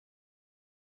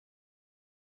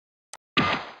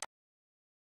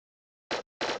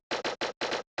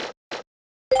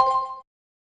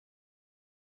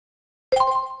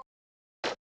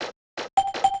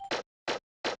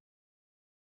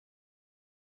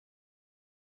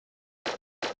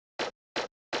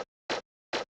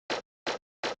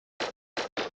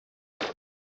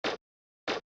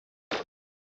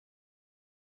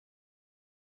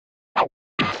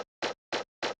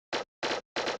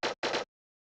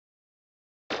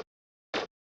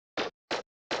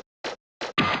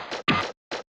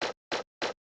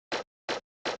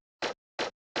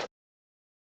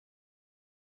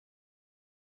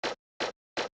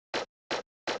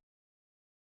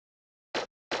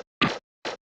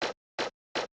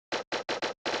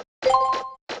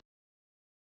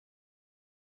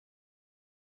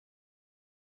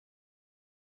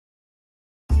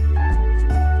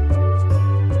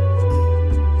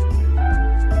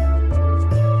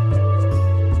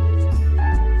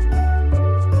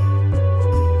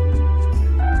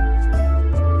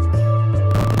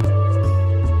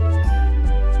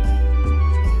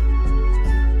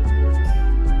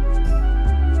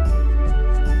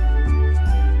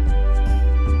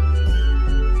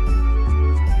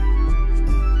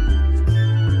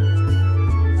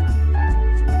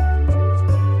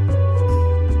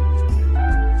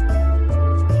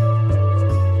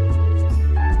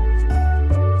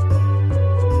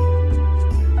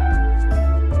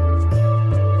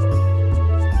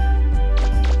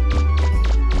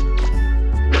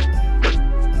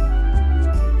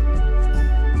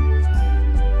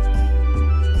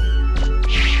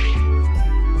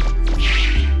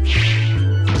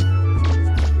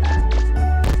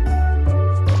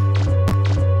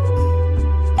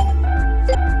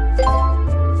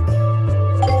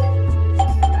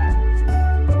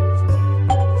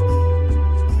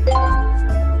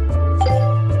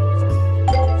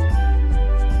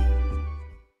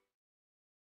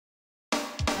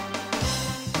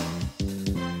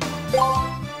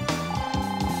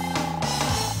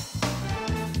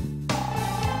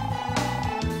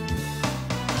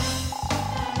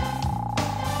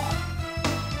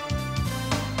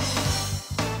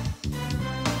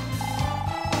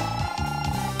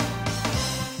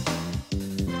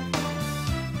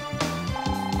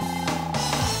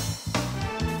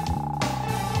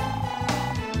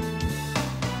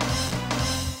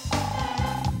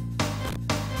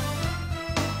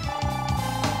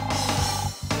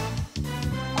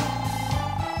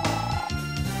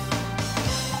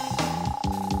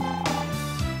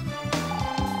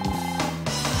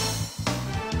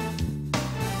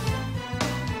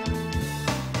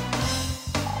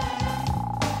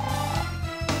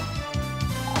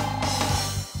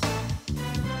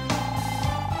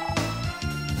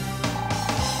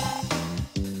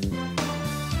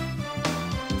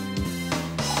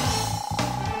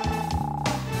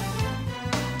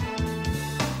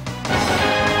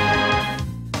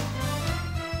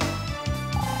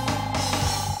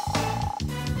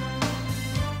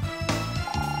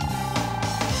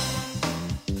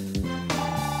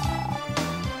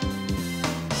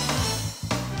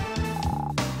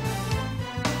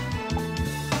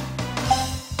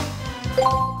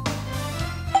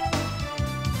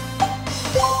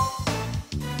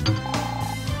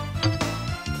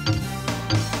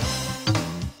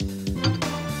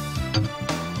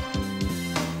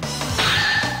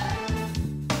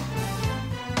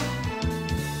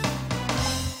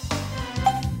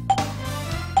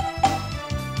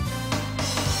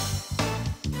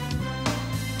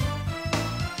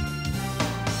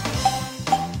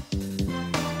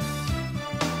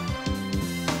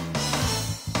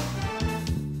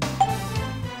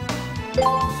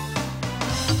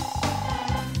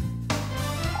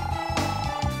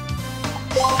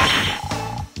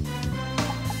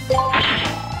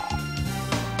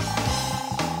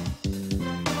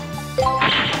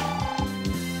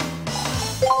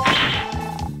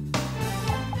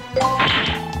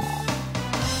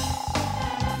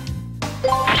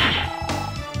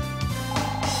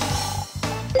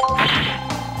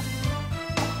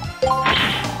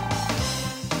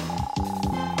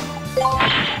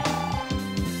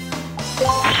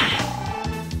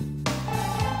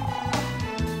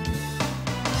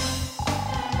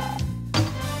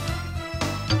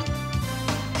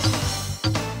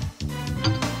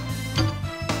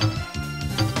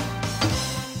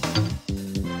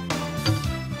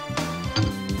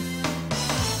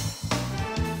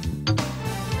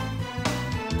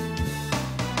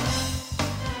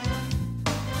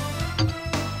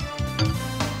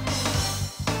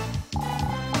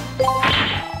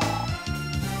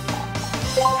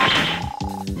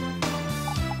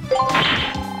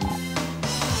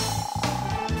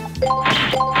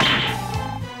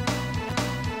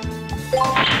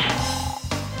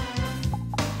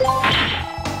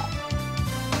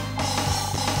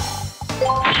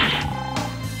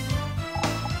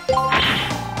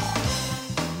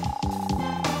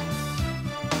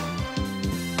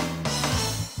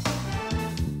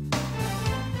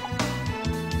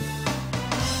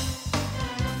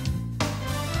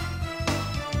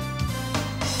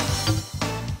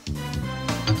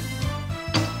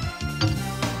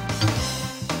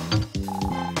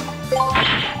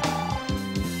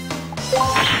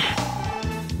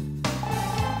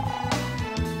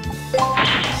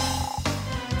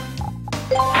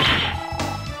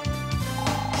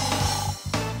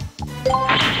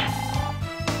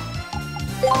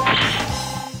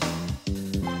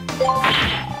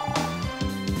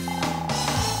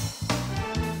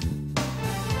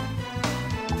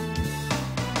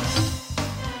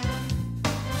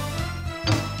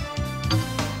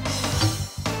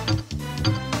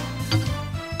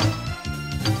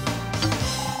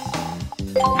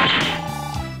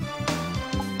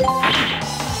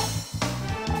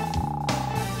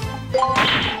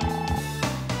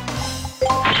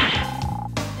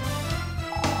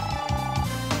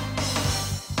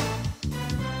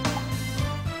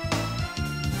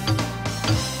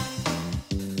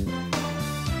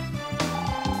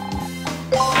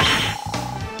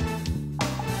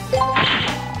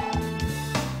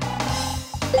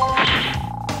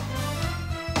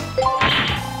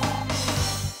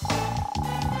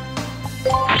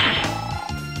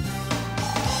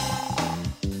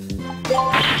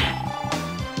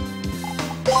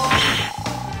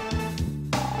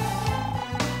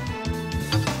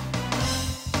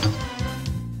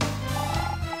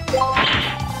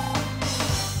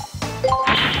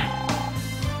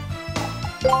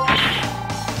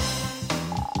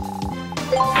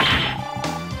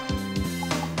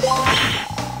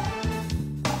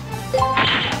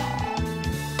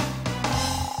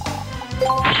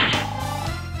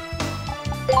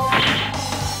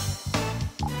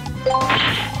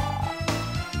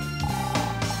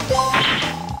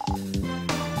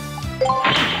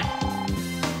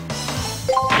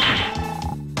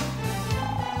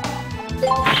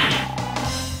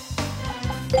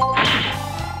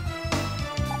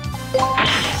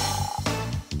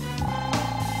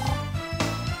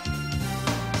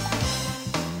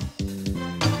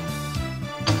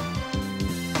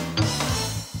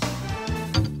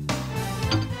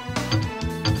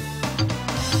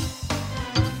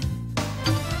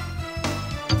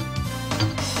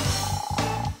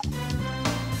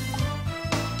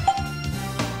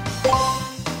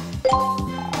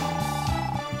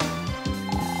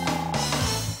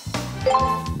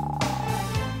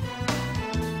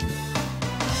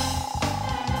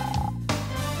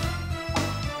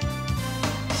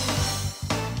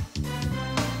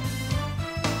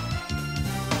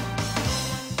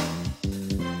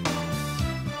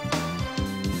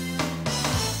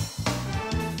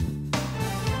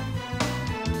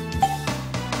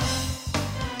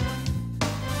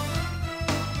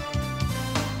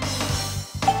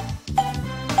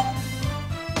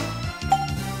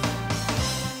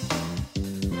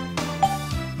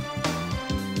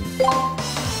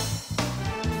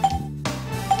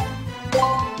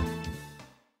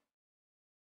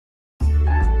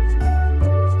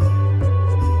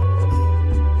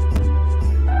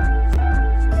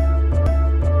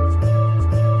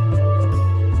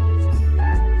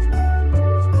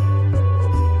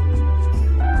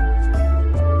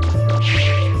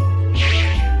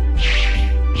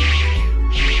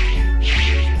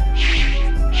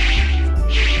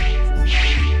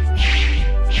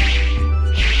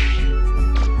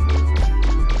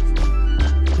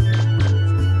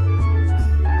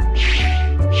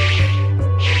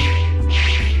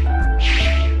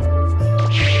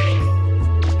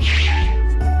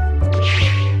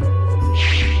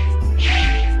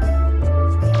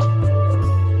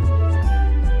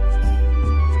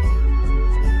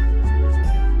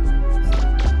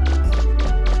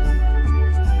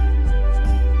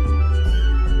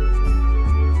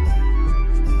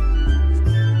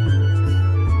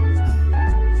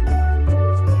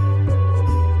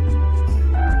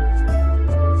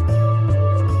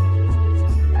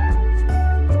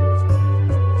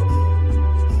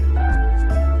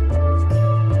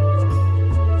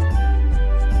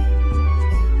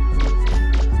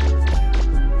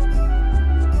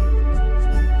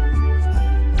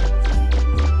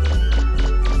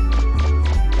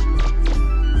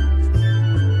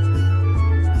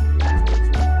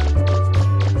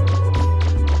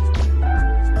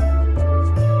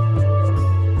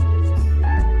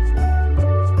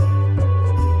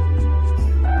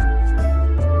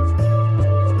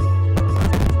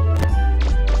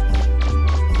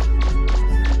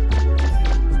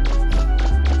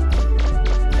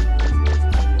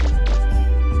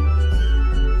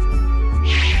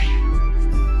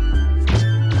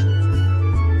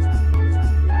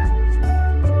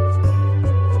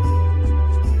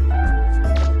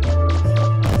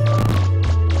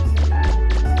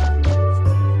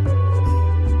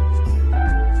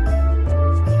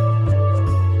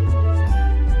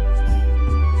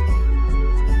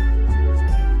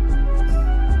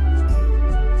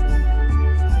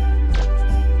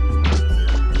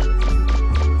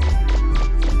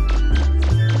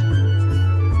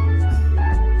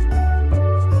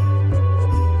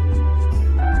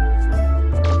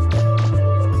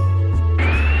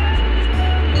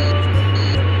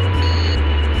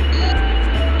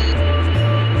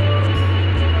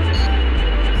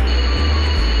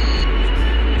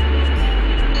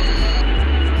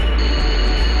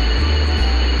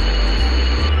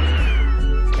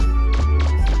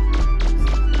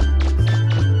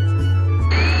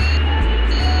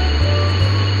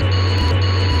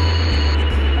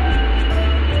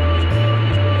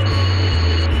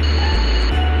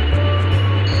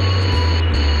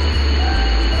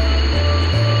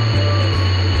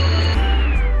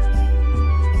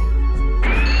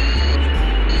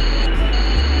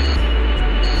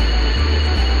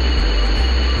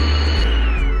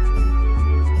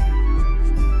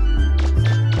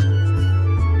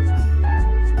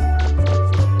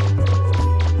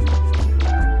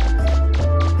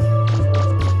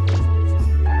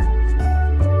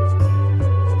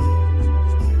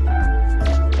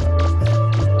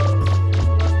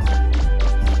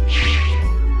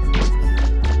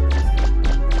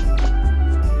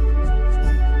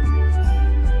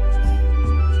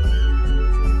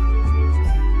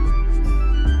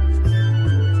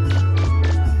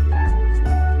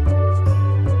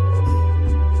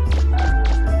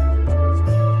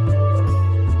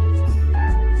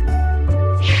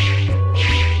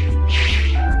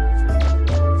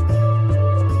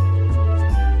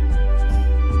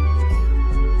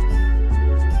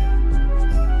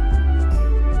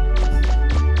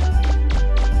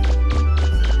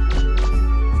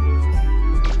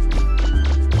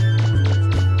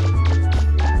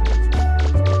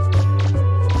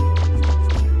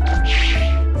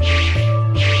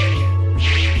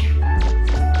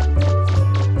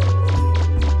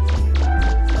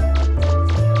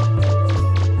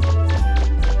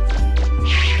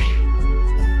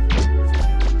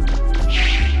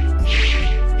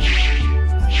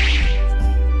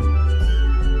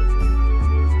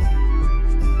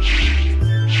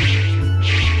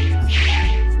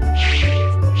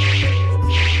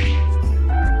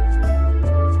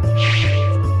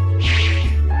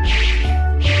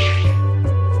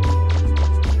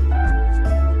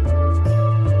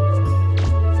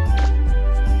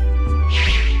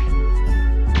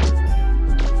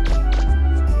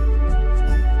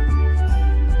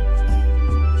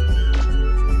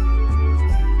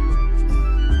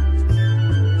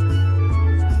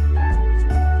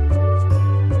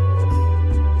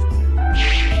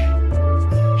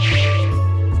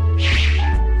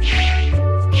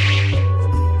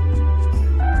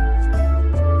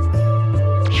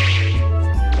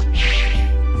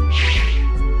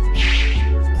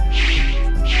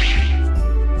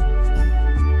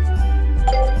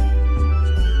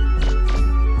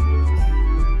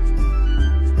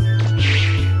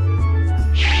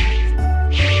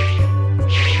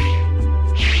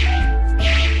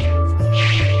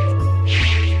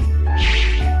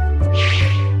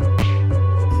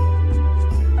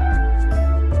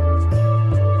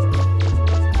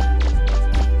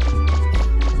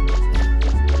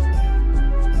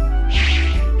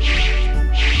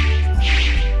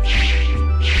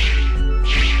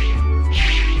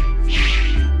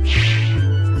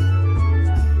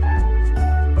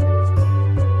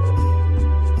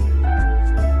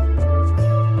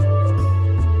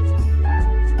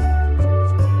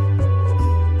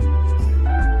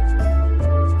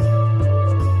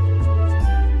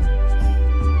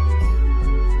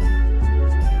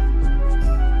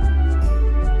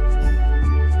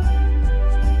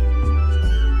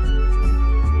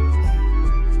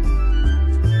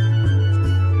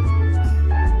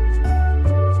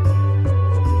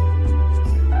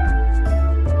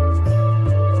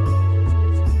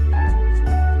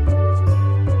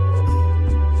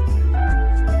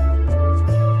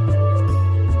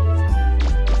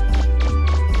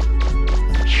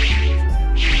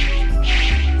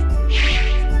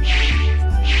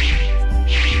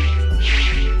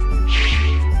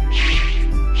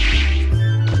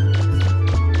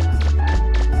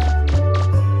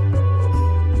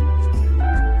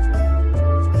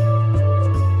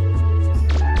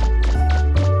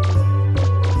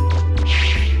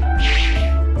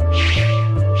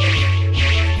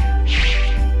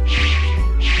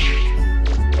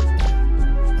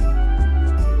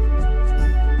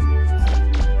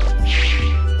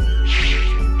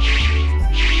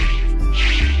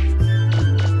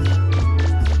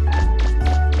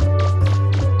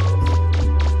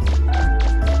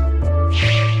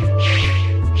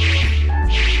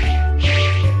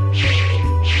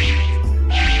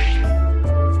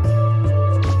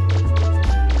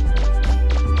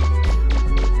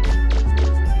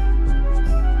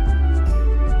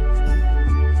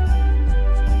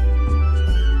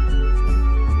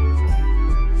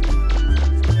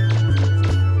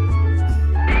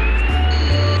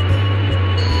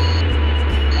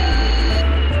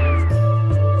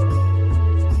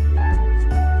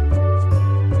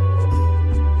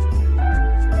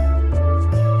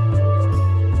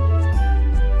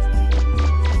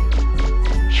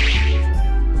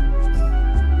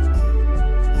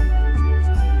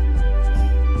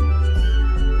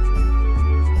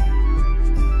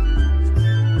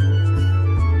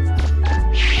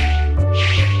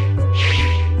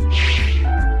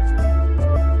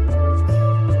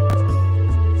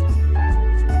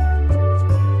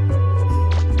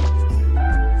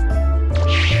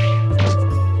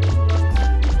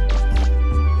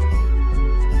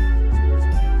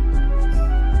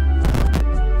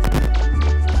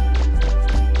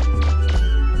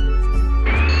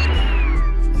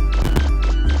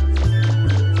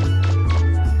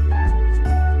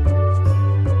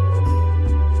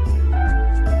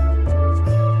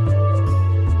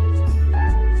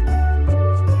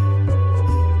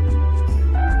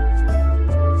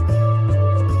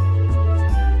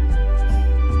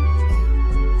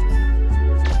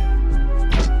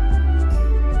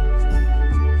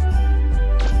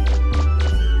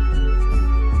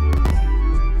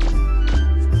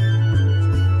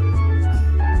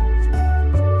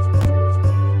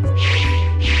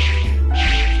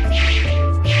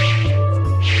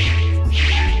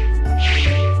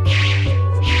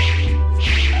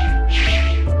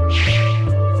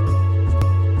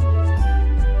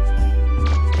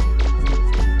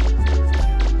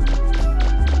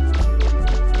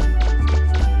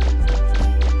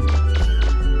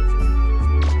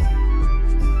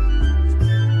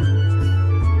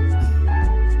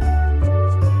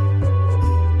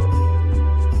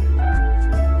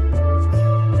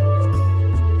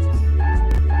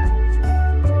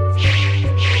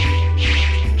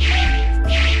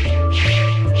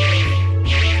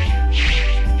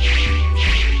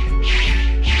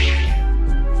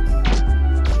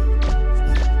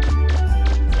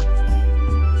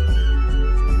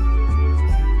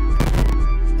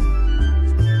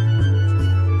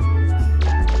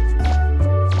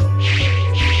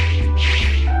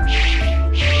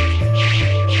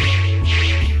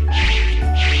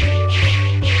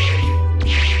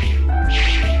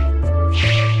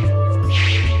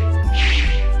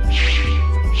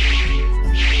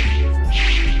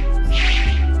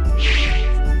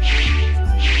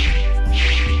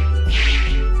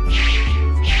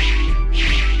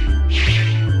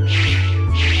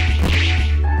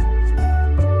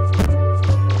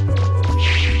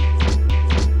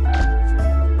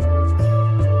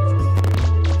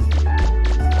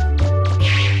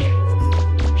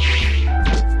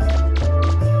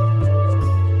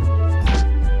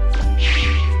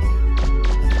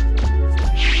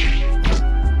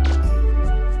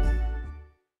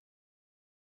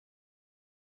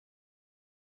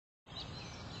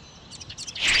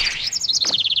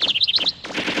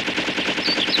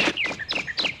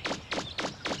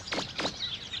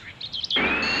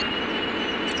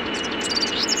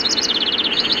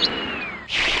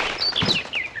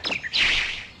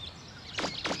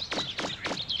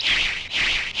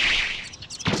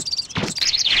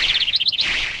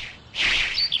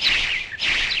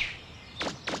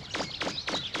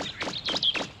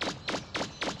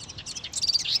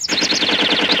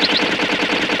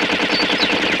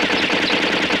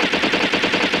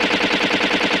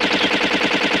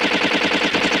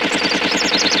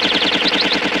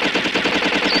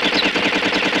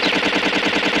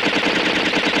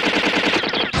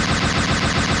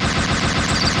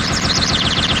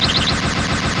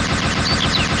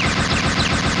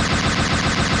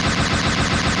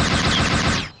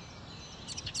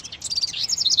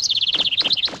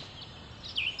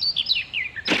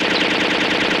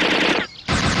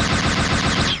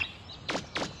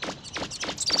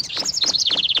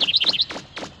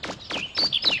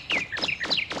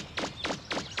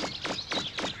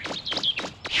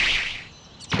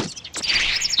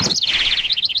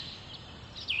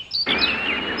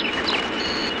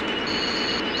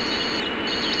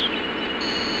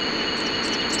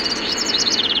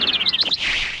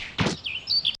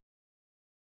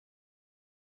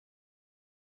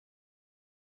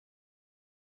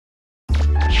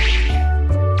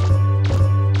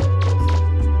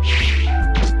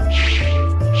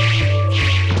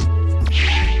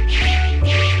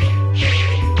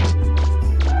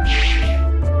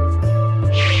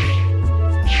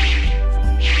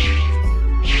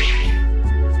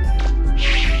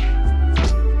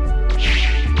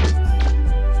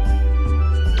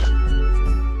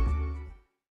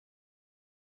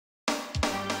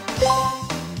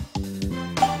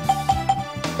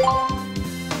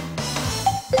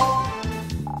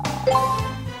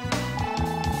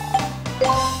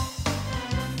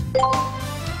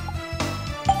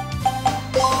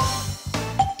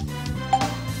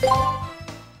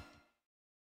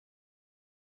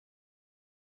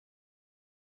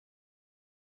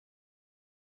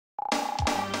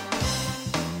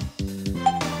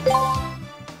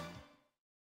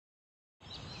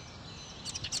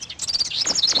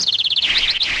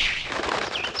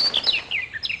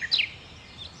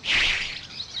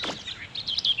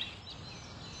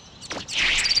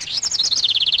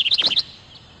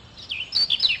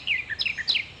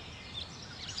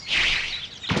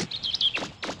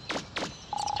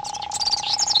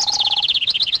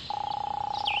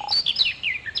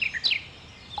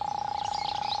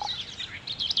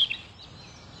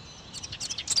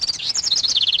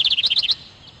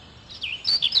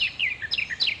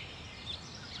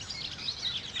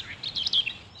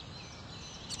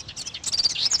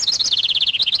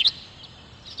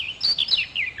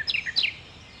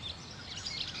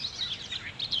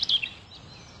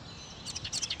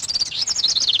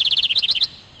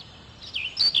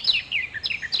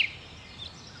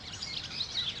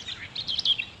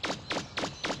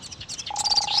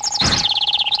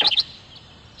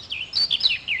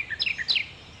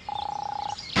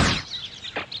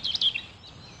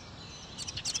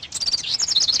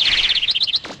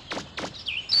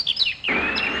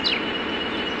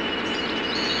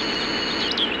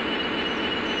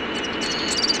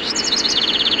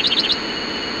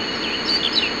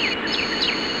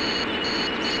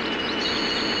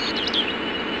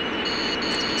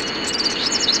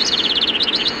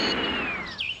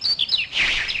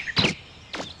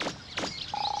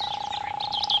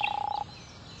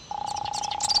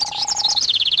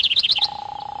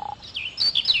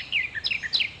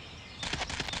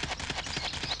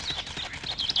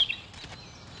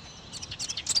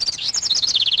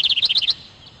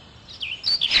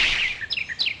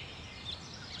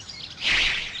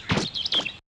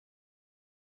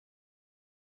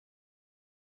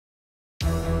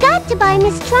to buy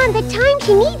Miss Tron the time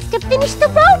she needs to finish the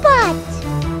robot.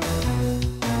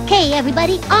 Okay,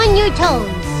 everybody, on your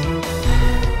toes.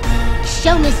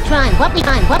 Show Miss Tron what we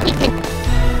can.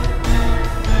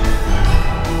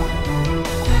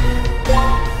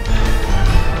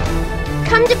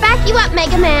 Come to back you up,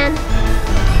 Mega Man.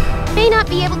 May not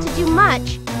be able to do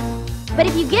much, but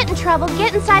if you get in trouble,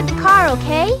 get inside the car,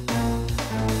 okay?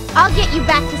 I'll get you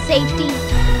back to safety.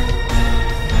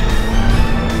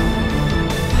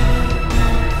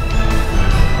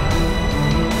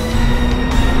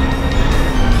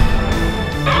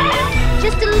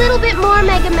 Just a little bit more,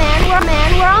 Mega Man.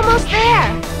 We're almost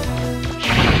there.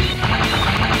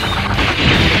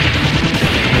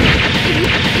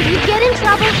 If you get in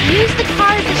trouble, use the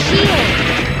car as a shield.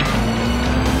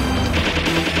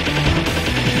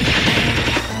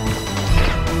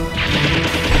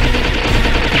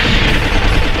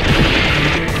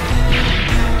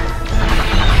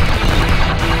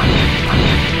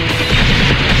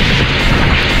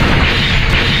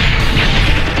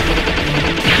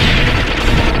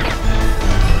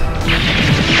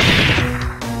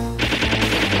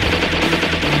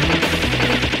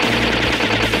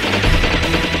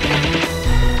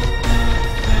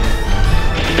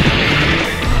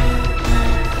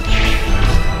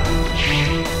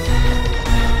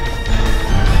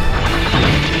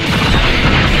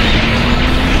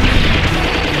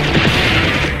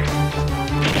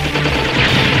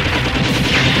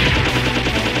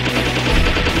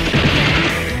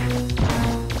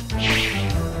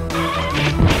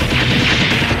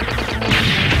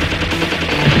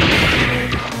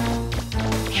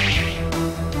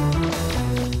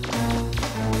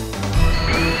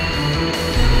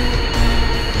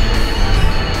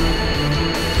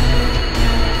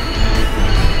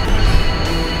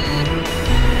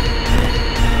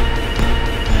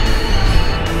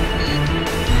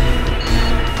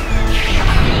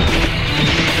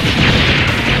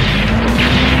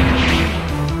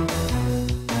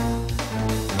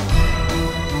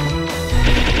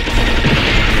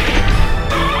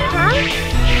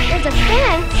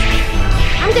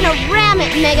 I'm gonna ram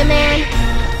it, Mega Man!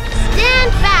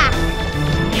 Stand back!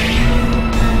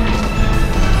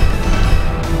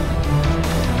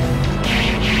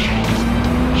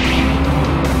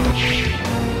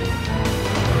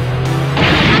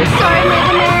 I'm sorry,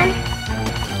 Mega Man.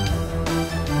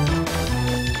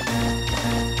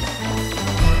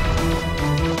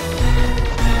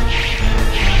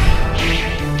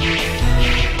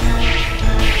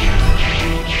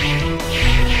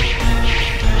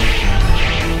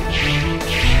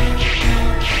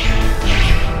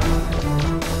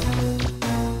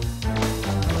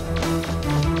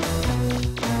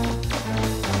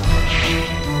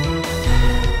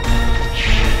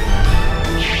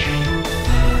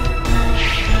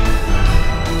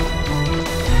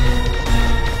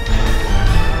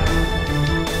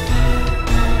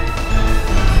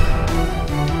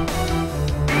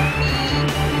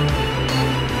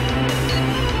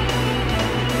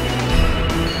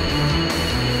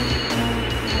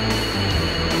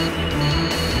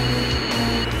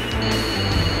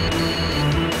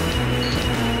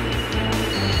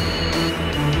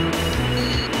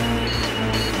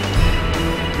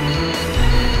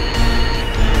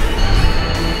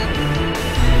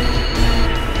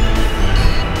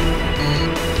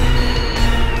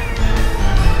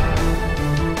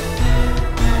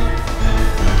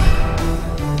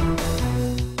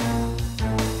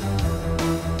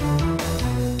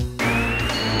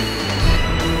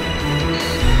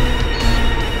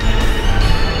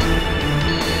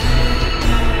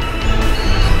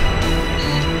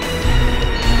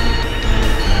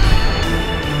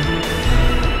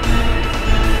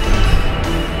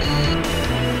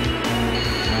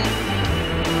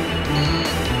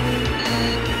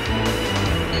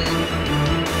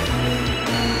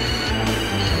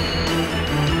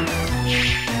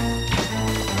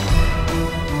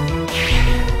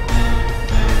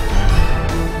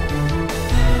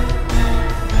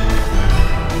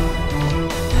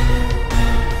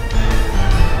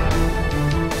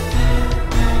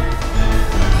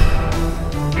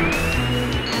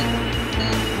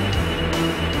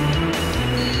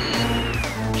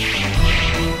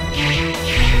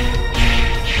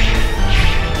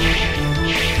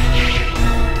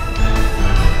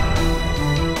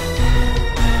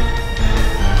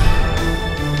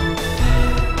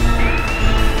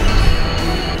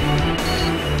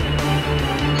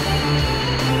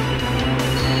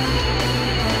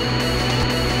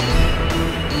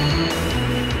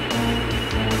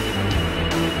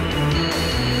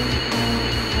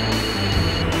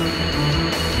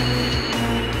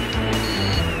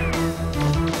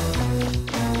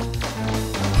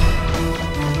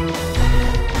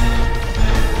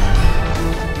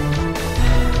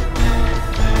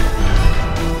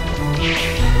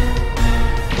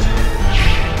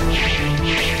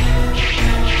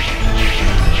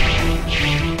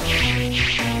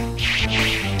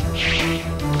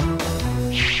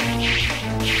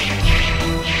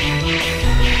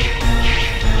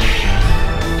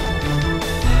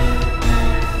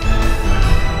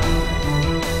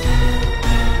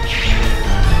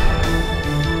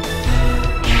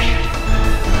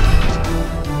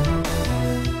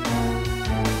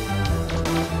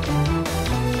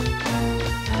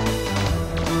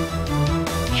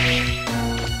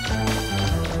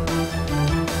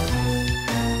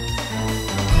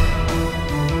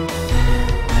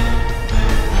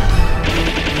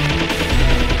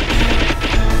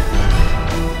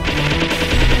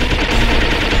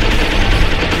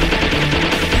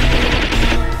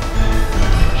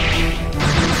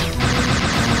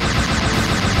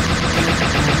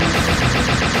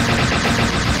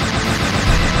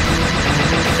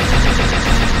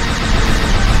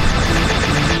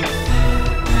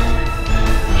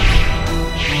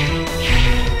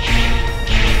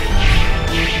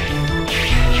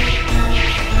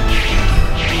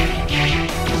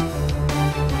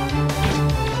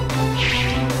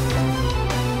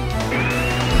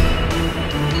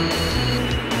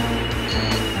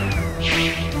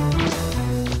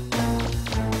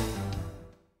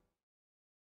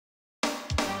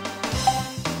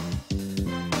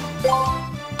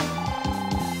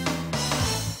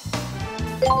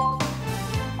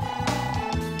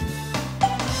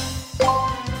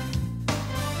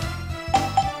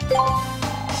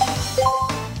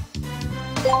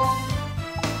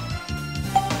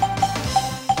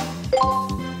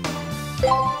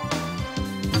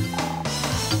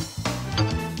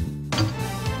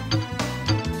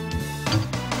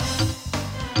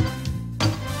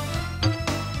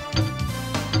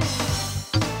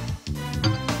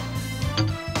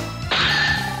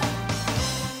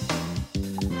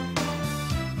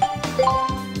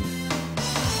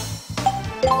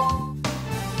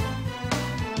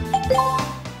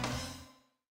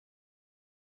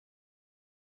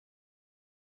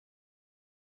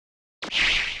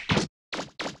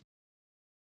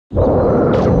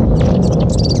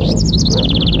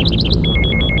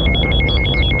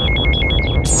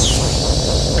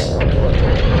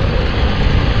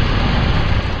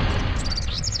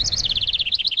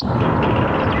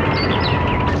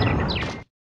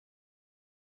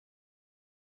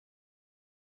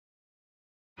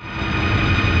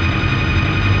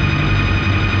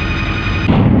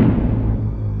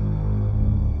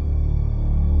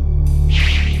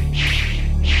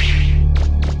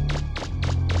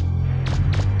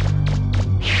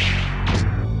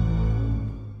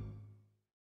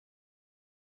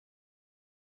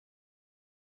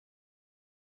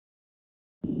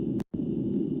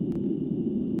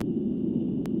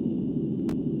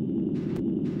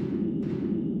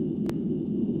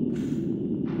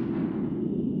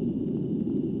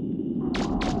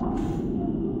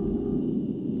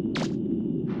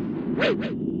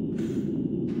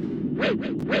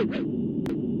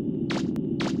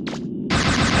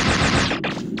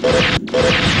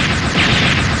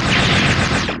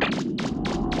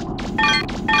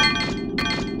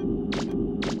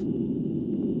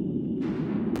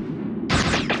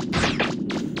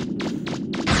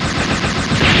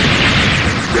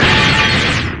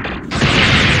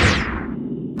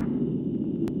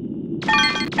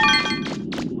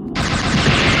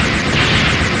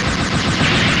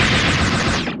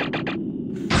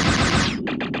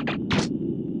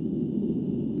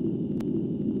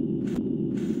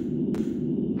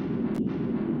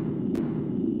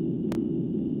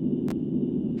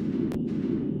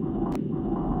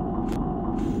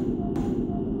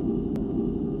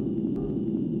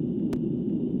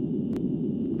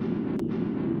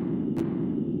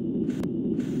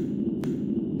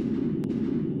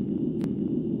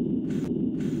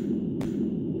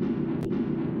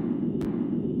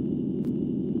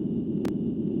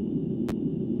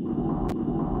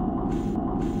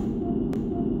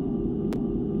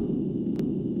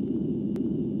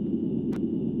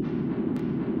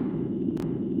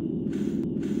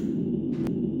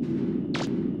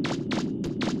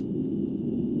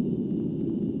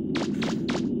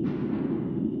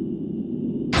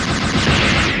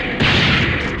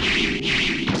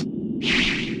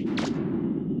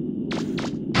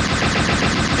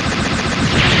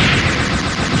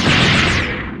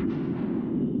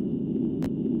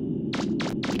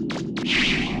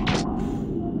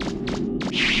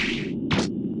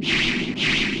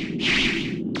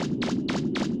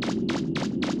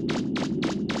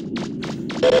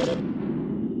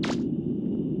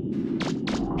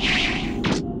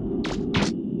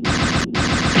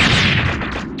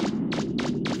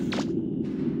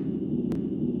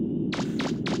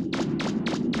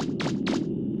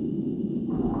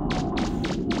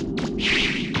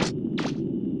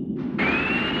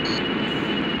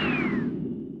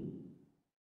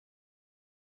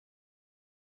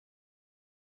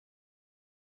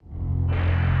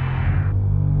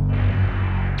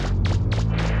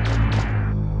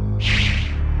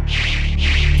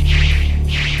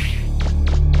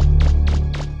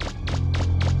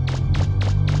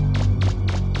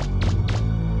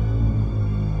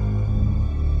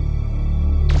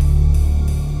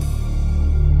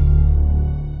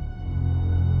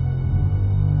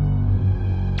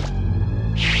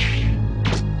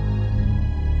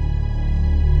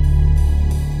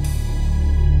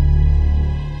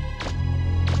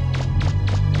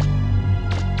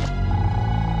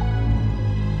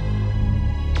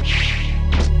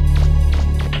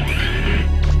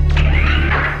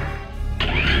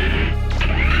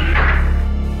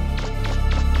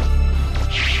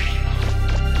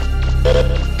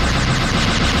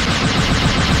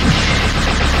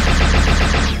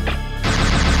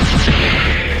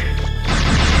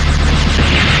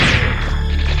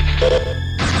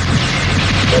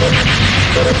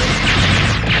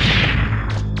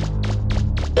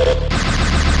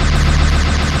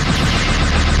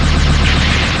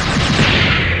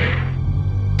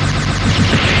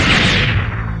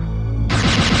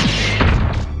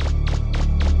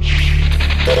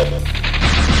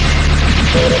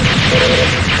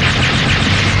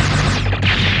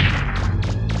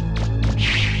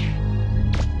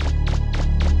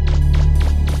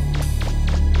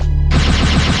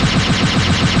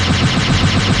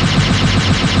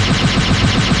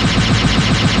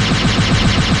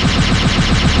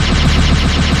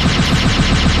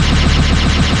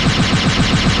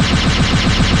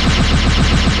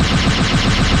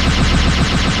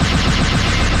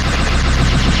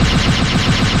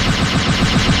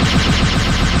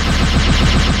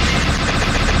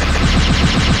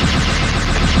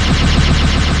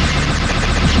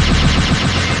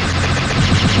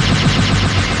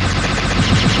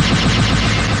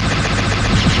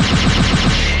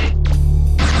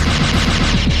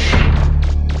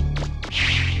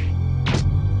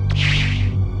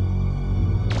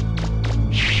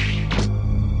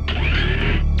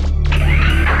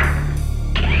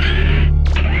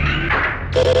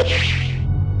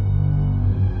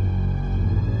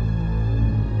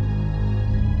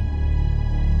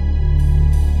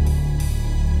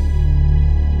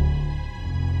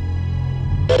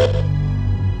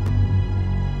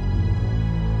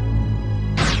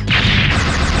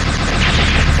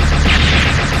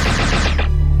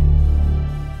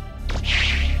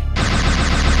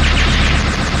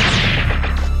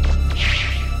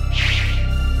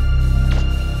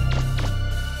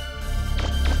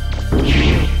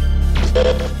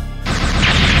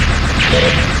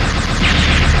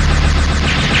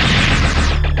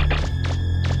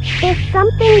 There's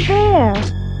something there.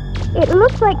 It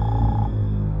looks like...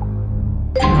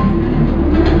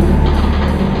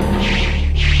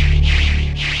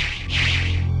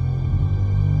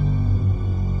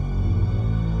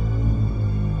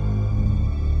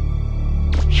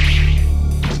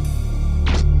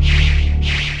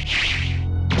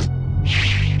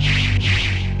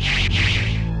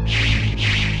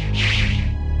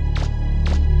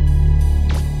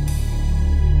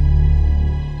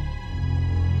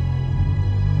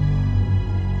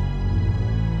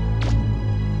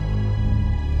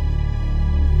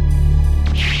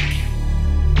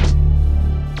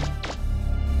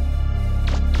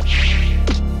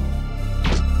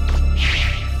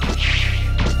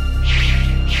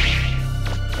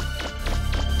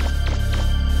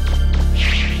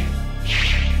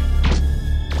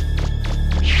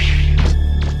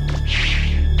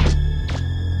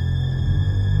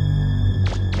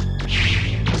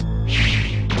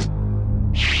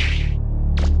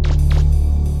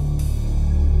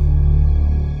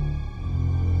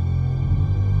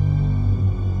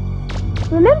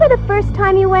 Remember the first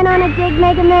time you went on a dig,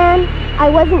 MegaMan? I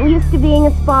wasn't used to being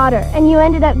a spotter, and you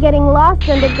ended up getting lost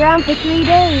underground for 3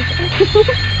 days.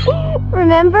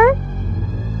 Remember?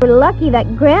 We're lucky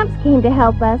that Gramps came to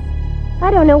help us. I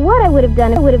don't know what I would have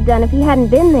done if he hadn't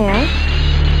been there.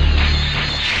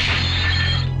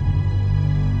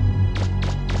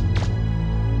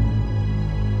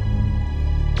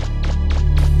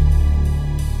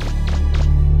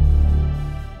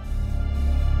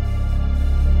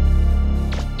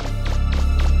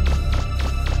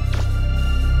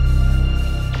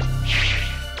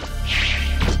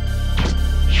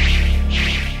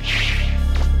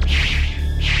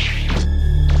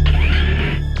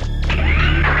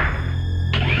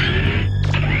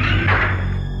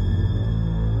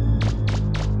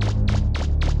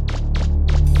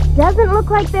 Doesn't look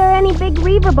like there are any big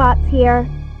Reaver bots here.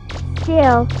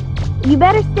 Still, you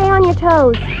better stay on your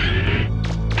toes.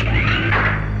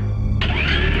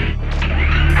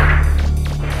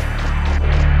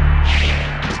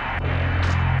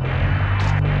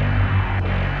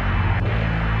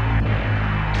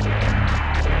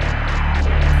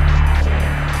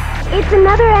 It's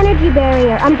another energy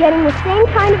barrier. I'm getting the same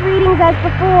kind of readings as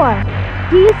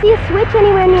before. Do you see a switch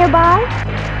anywhere nearby?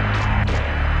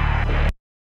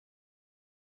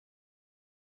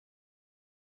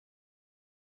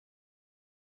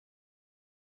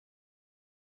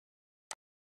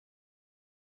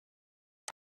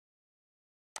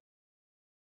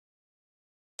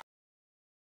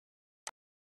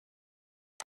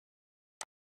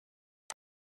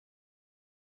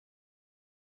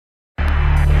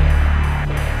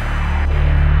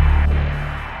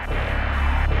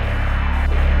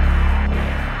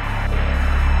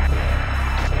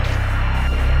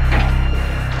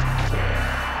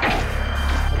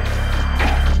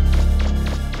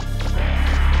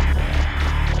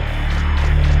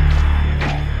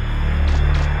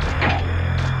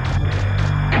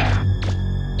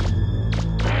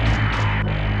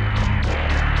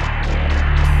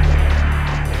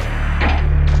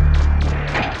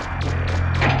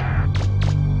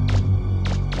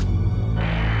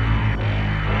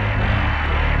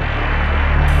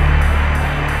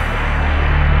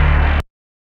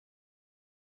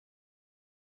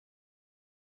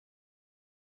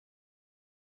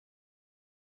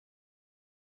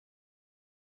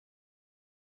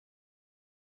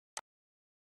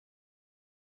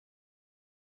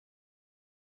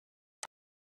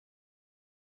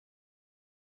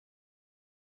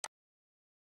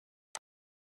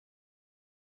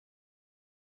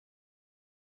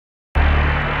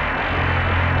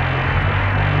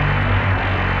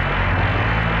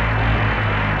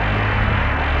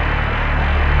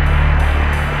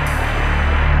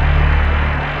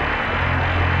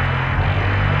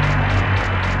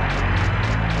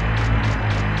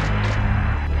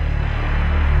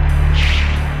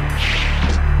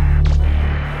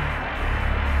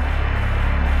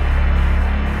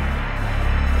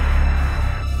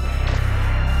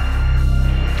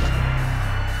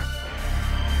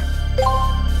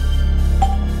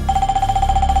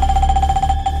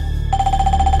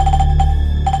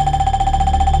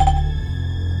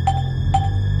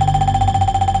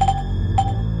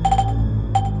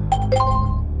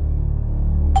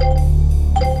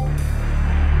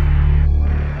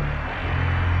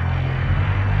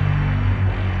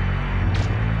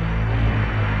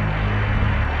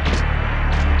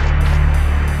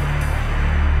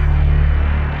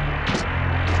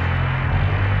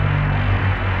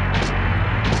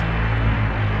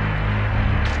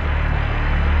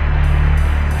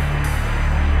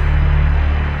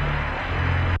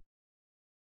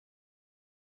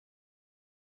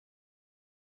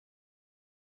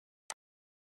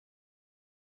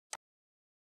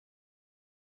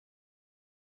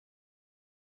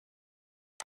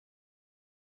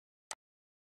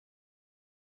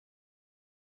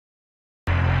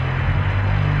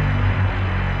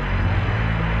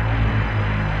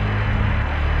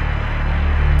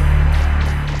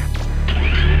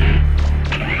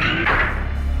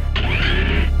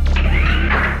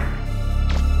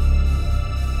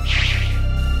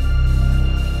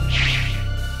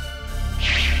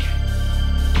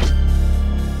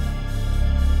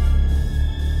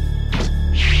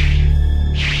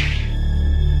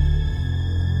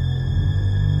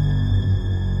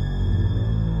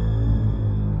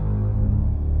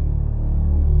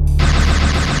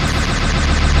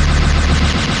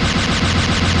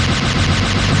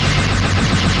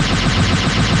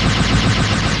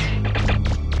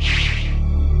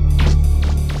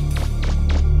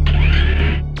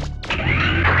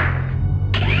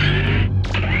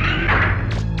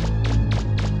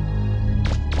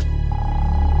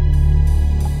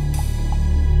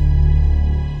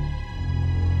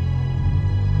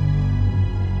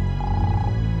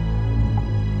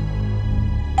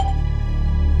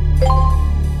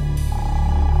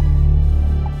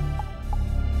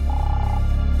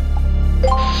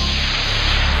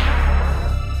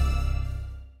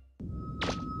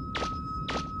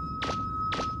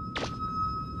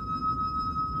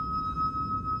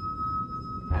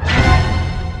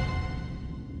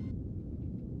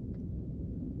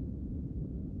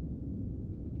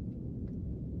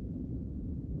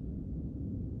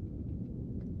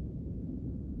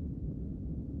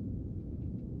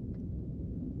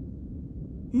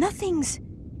 Nothing's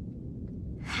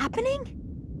happening?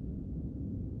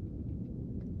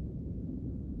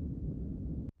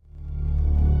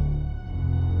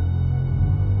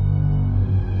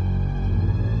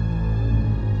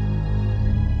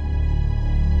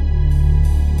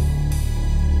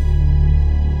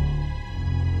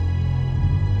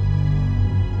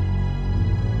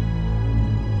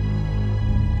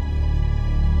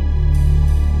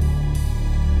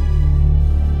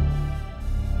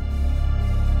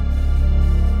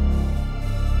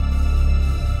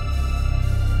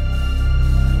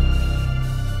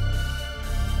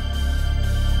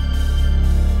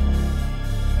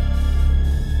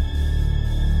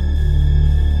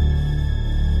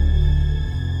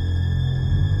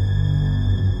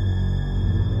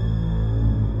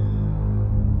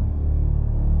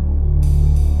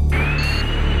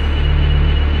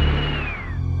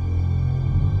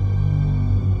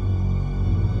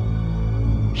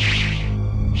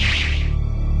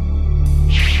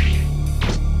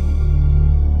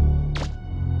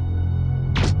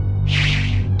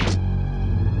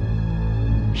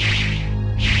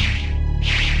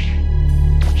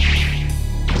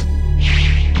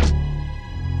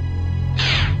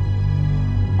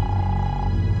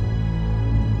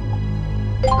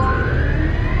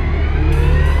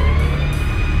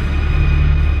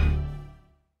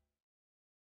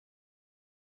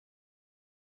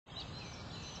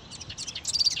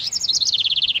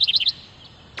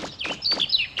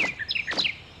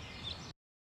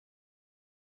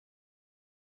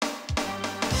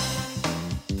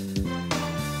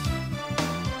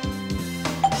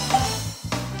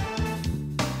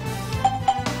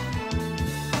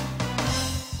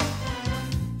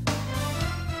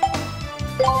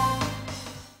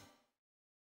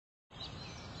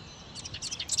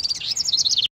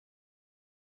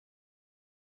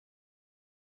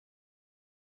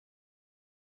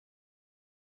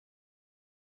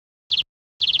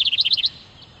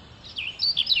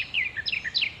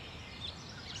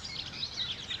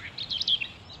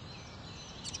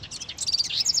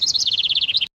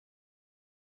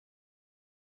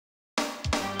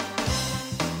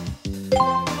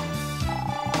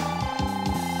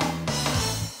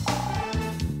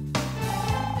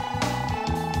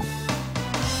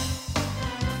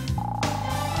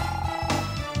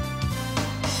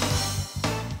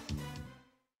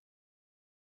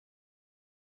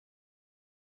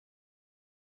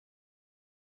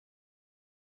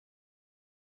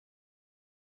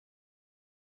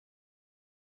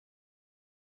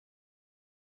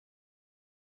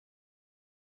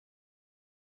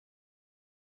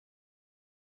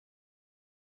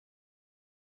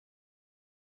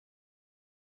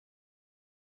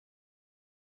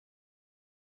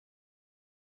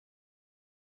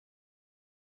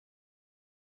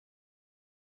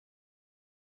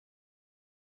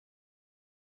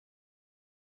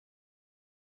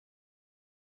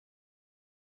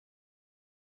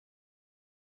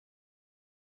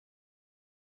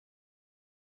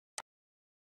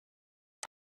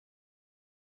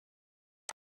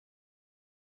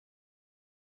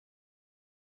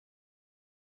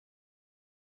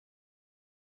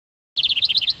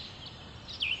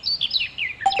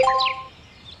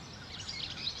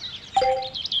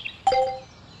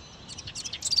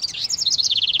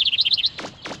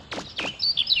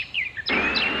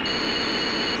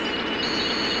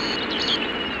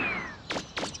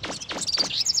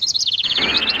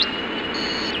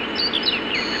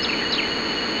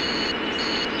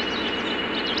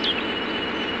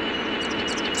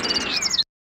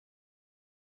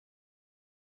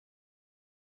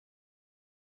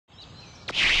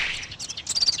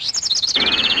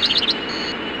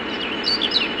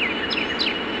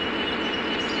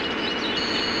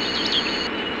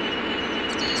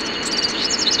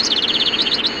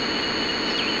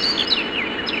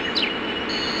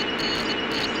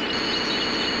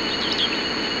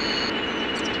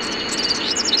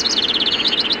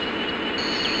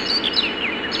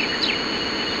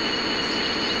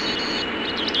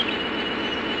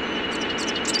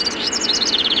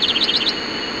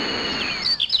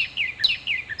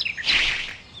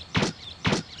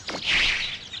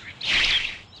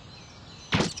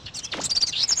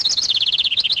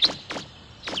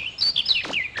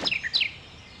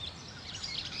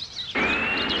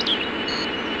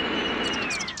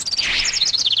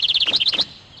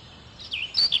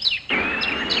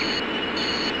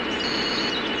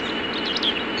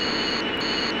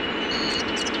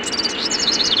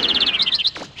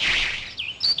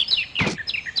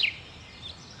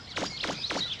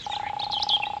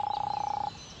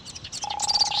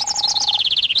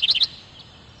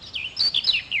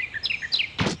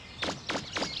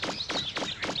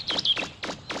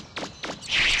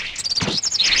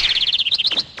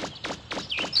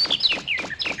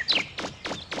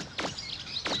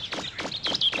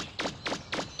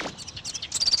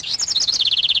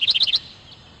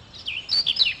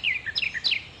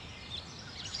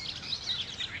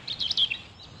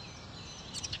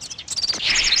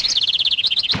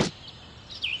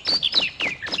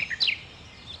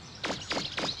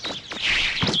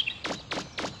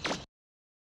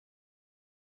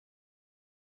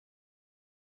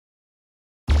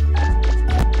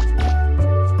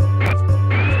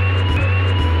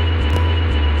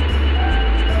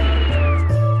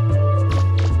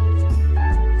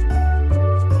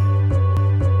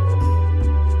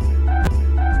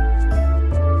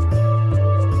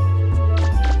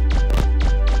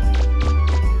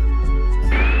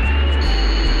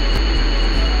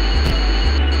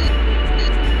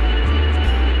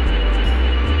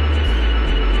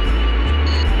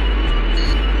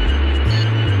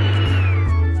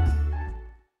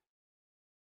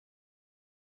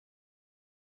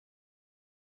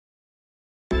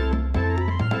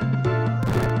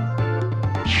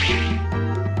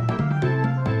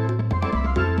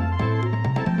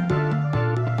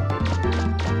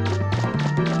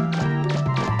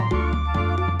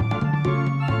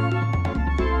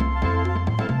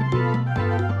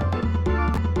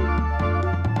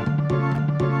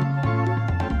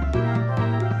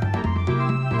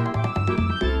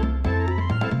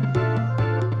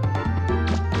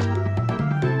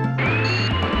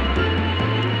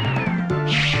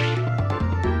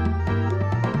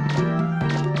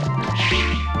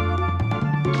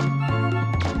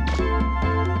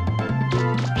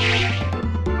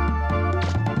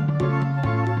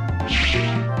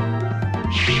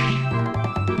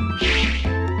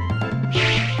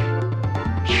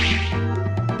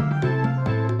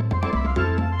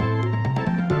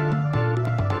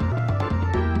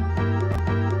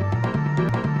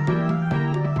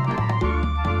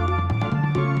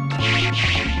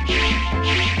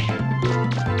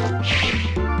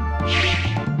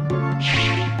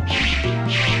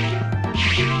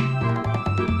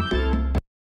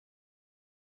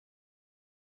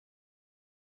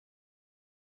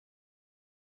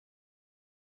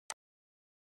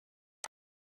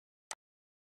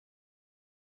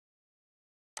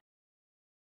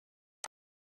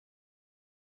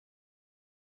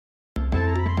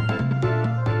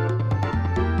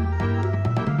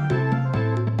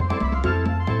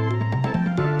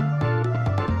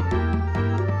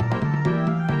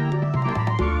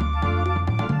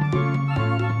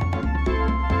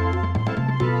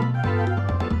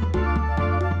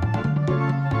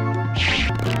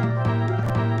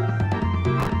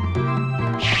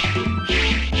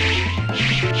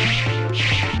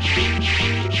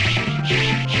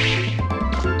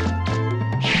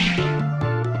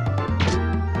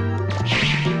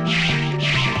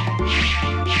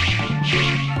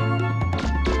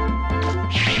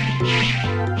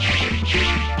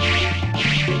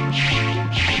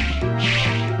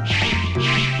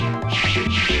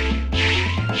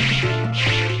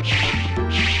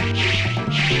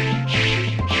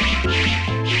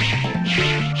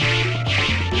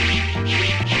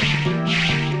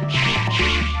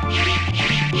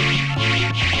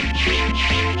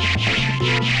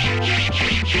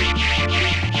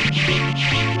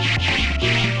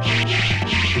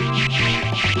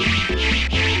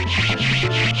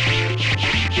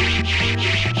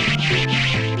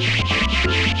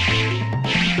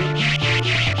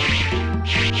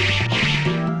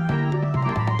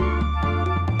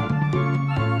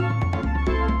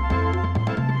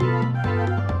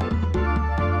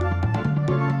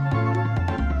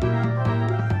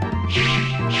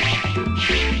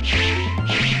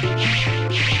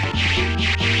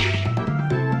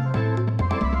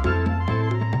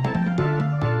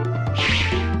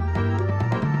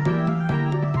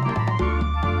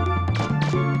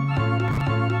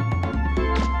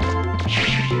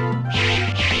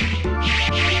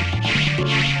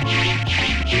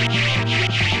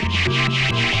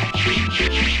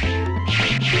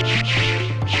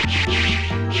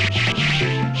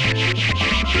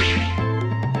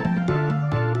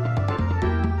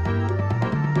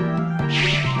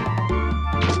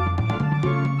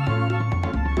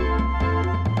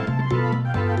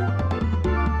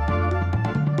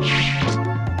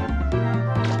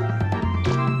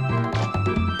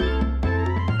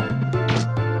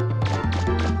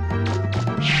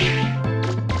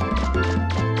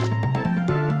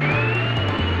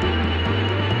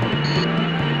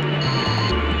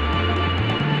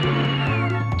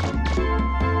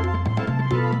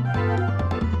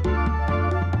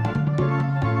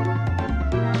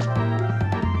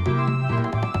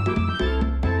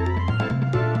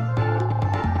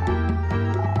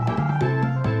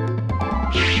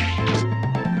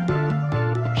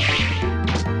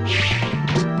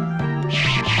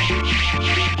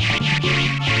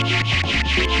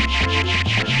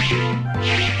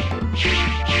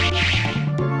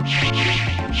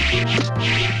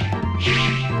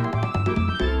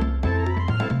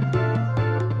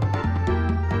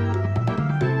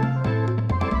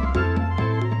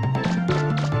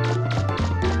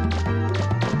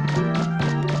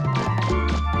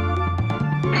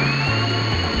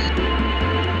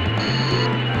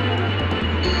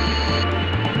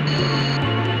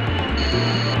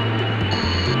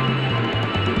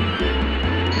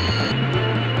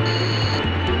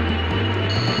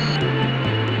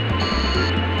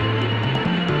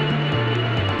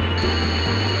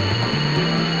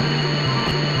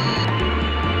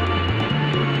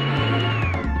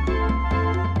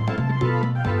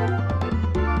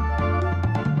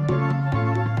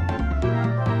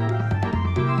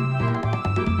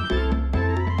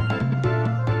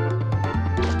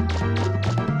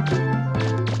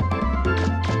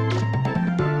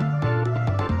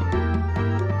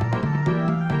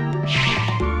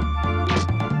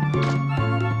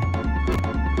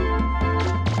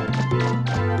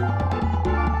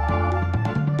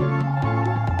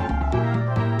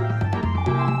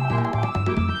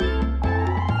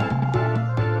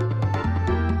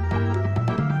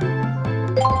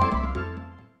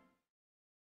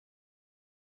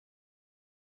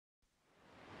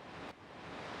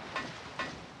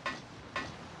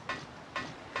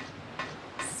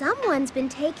 Someone's been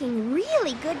taking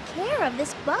really good care of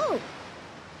this boat.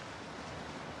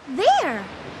 There!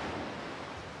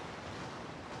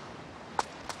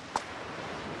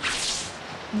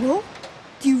 Whoa?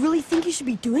 Do you really think you should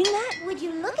be doing that? Would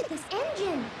you look at this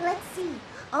engine? Let's see.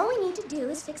 All we need to do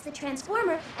is fix the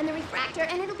transformer and the refractor,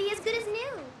 and it'll be as good as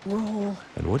new. Roll.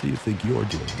 And what do you think you're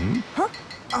doing, Huh?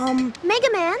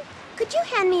 MegaMan, could you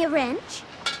hand me a wrench?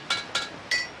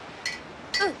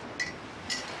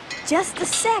 Just a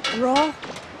sec, Roll.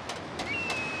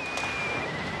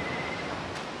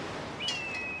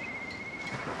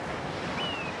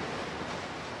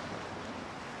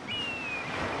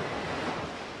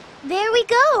 There we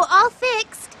go, all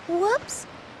fixed. Whoops.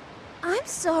 I'm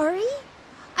sorry.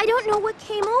 I don't know what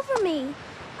came over me.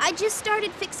 I just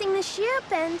started fixing the ship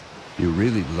and... You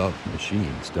really love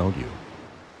machines, don't you?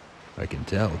 I can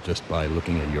tell just by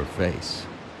looking at your face.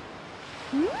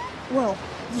 Well,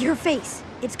 your face.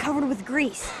 It's covered with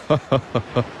grease.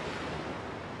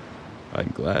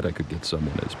 I'm glad I could get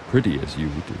someone as pretty as you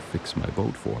to fix my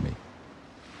boat for me.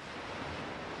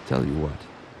 Tell you what,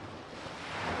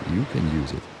 you can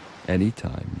use it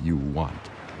anytime you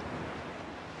want.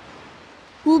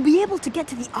 We'll be able to get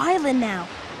to the island now.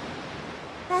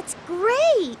 That's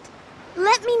great!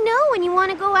 Let me know when you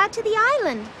want to go out to the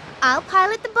island. I'll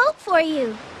pilot the boat for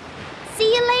you.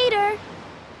 See you later.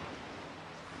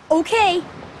 Okay.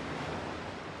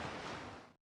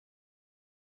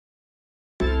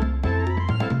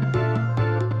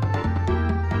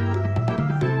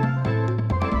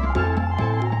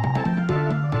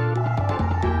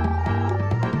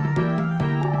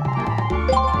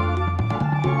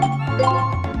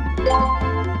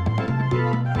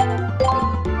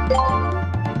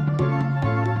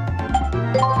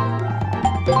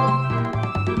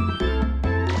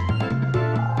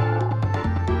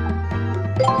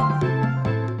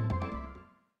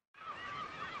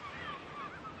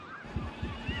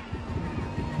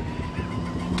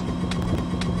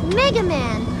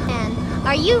 MegaMan,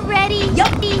 are you ready?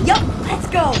 Yup, let's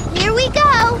go. Here we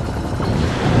go!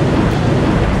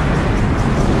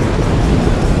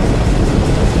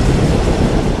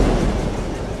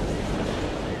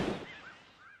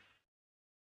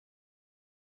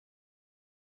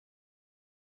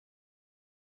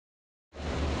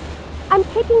 I'm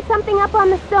picking something up on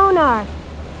the sonar.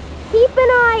 Keep an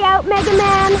eye out,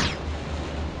 MegaMan.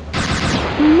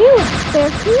 Knew it, they're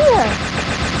here.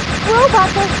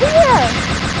 Robots are here!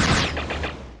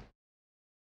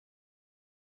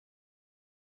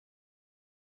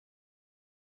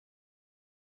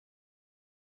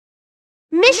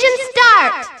 Mission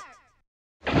start!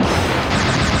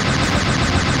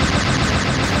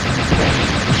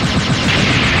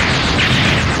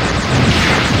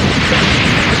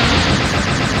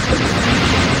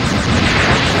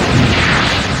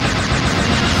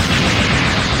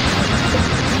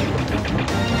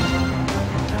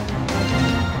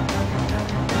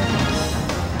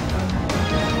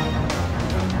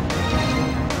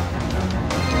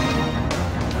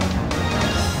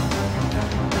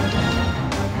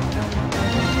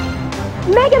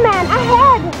 MegaMan,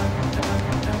 ahead!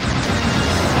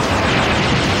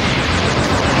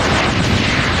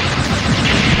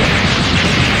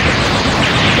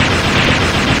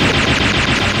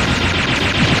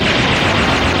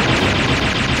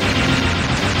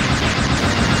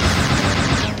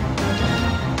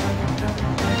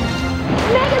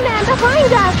 MegaMan,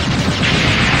 behind us!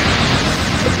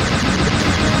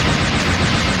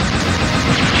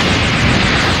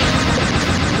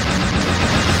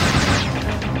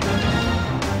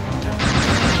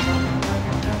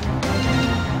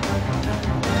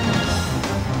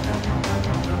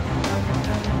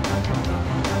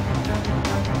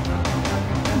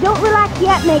 Don't relax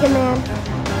yet, MegaMan.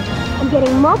 I'm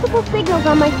getting multiple signals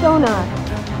on my sonar.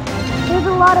 There's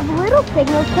a lot of little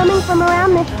signals coming from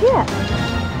around the ship.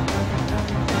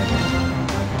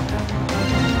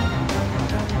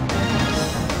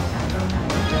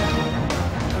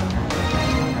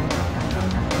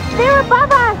 They're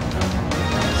above us!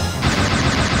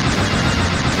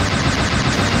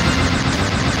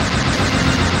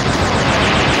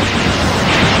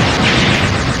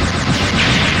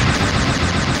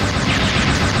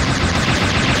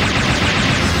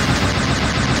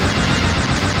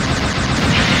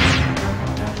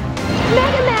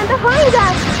 MegaMan, behind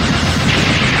us!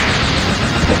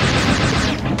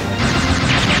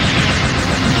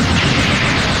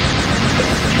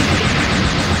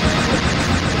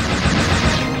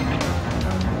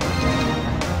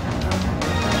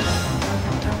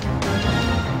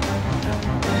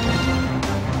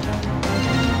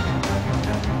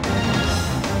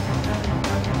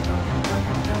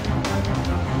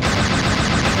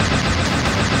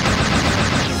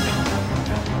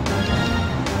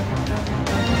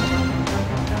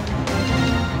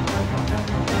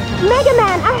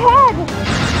 MegaMan, ahead!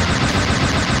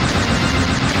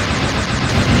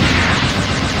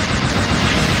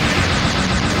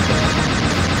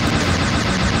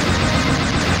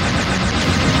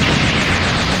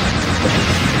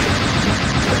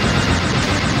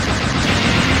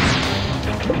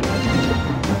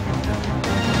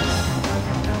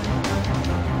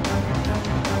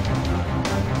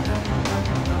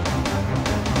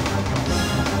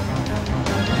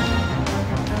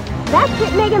 That's it,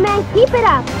 MegaMan, keep it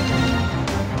up!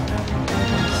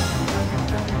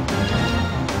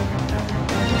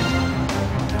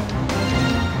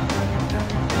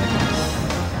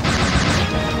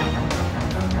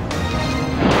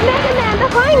 MegaMan,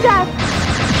 behind us!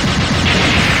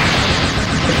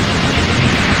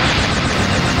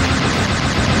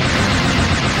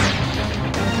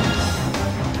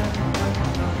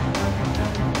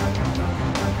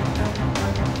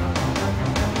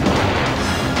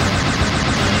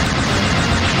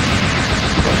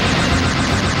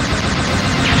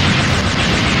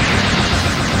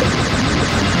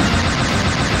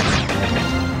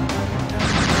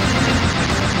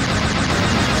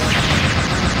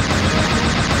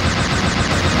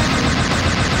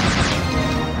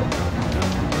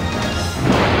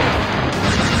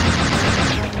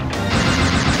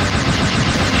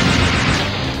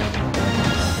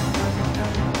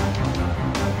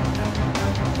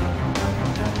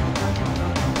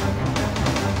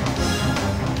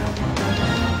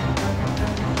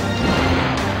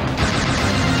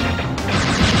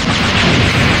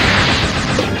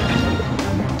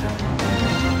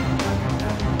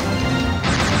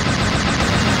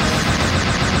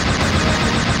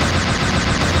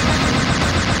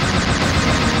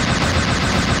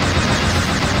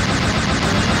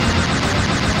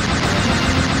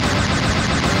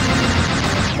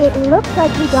 It looks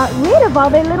like we got rid of all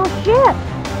their little ships.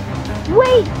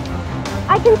 Wait!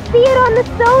 I can see it on the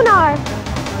sonar!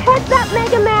 Heads up,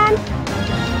 MegaMan!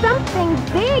 Something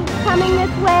big's coming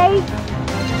this way!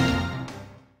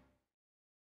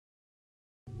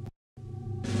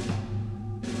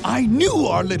 I knew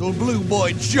our little blue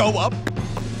boy'd show up!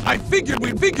 I figured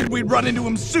we'd run into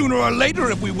him sooner or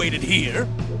later if we waited here.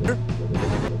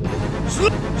 Slow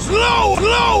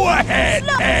ahead!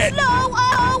 Slow ahead!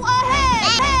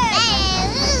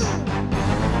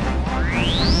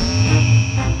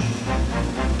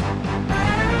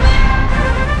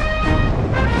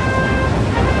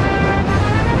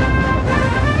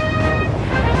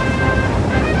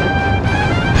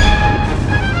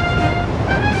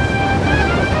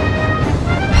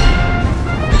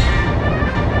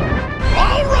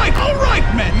 All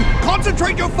right, men!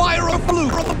 Concentrate your fire on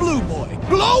the blue boy.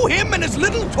 Blow him and his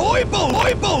little toy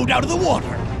boat out of the water.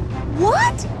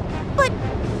 What? But,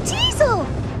 Diesel,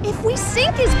 if we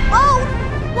sink his boat,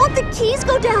 Won't the keys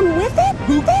go down with it?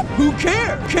 Who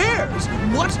cares?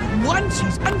 Once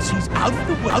he's out of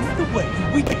the way,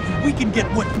 we can get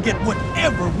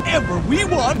whatever we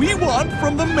want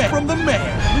from the man.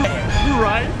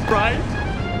 Right?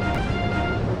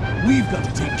 We've got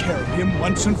to take care of him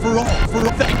once and for all.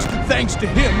 Thanks to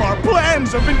him, our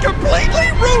plans have been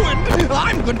completely ruined.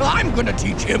 I'm gonna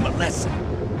teach him a lesson.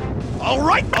 All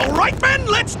right, men,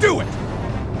 let's do it.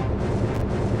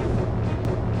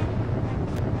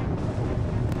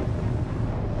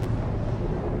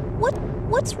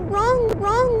 What's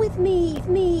wrong with me?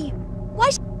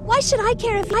 Why should I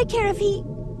care if he...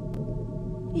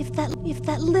 If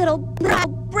that little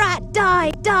brat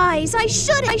dies, I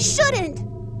shouldn't.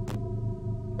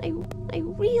 I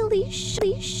really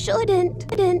shouldn't.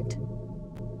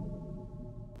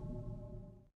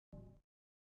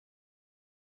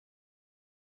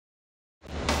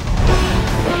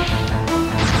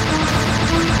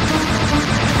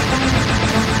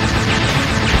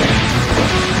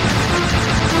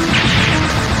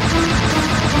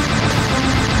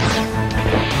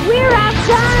 We're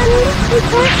outdone! We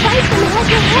can't fight them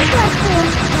head-to-head like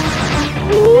this!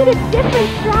 We need a different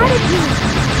strategy!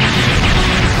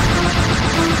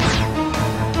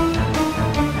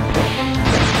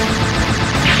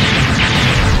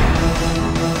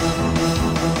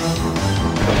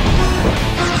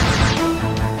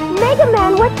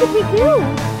 MegaMan, what should we do?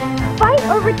 Fight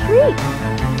or retreat?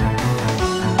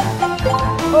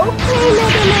 Okay,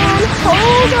 MegaMan,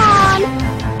 hold on!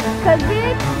 'Cause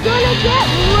it's gonna get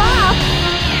rough!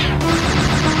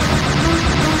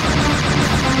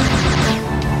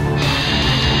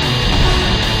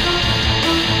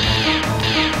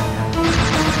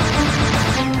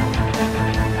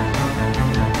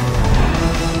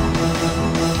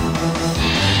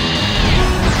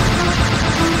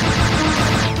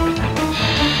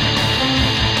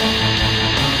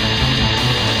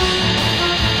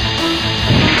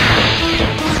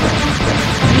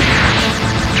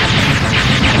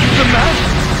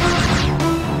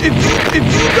 If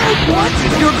you don't watch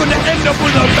it, you're gonna end up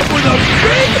with a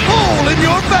big hole in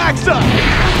your backside.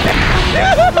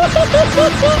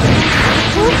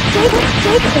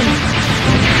 Jason!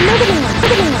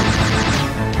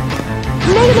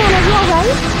 MegaMan, are you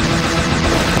alright?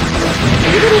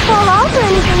 You didn't fall off or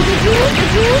anything, did you?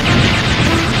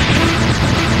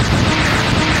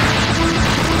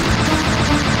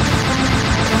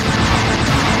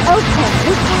 Okay.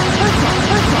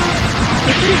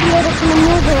 You shouldn't be able to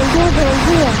maneuver and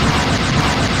here.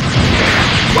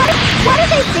 What do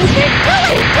they think they're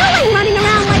doing running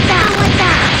around like that?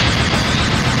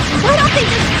 Why don't they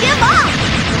just give up?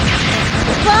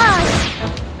 Boss!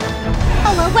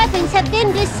 All our weapons have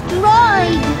been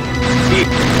destroyed!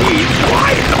 He's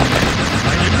quiet!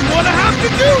 I didn't want to have to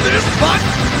do this, but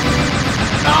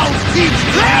I'll teach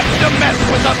them to mess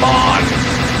with the pawn!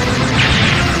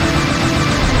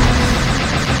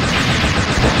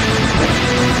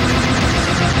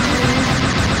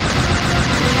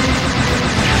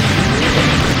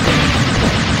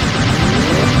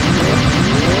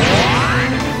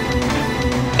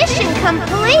 Mission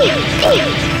complete!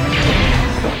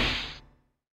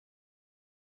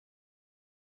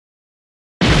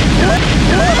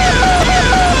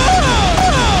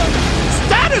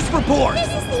 Status report! This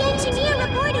is the engineer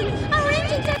reporting. Our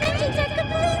engines are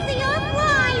completely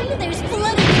offline. There's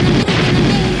flooding in the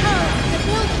main hull. The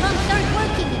build pumps aren't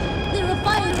working. There are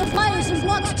fires in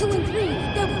blocks 2 and 3.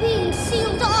 They're being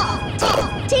sealed off.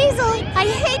 Teasel, I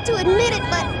hate to admit it,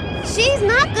 but she's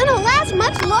not gonna last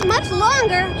much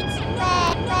longer.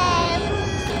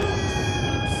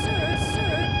 Sir,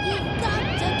 you've got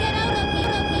to get out of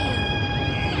here.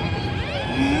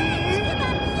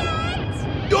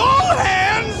 All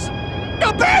hands!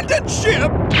 Abandon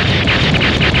ship!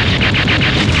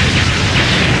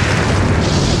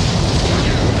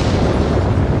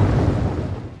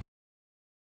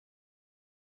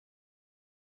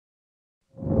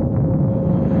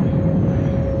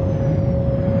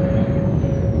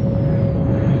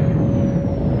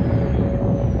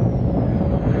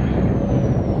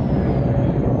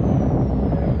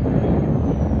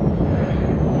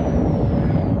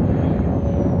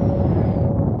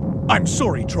 I'm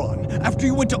sorry, Tron. After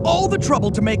you went to all the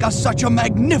trouble to make us such a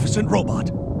magnificent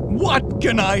robot. What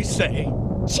can I say?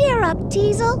 Cheer up,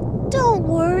 Teasel. Don't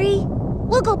worry.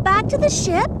 We'll go back to the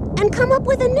ship and come up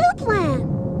with a new plan.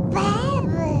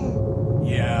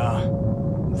 Yeah,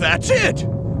 that's it.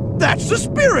 That's the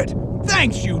spirit.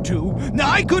 Thanks, you two. Now,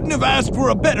 I couldn't have asked for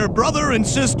a better brother and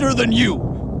sister than you.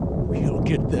 We'll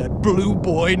get that blue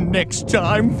boy next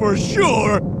time for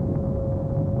sure.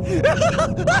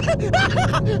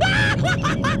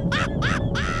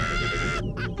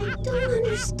 don't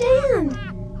understand.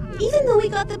 Even though he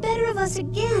got the better of us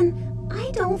again,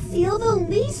 I don't feel the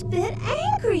least bit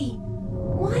angry.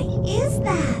 Why is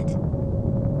that?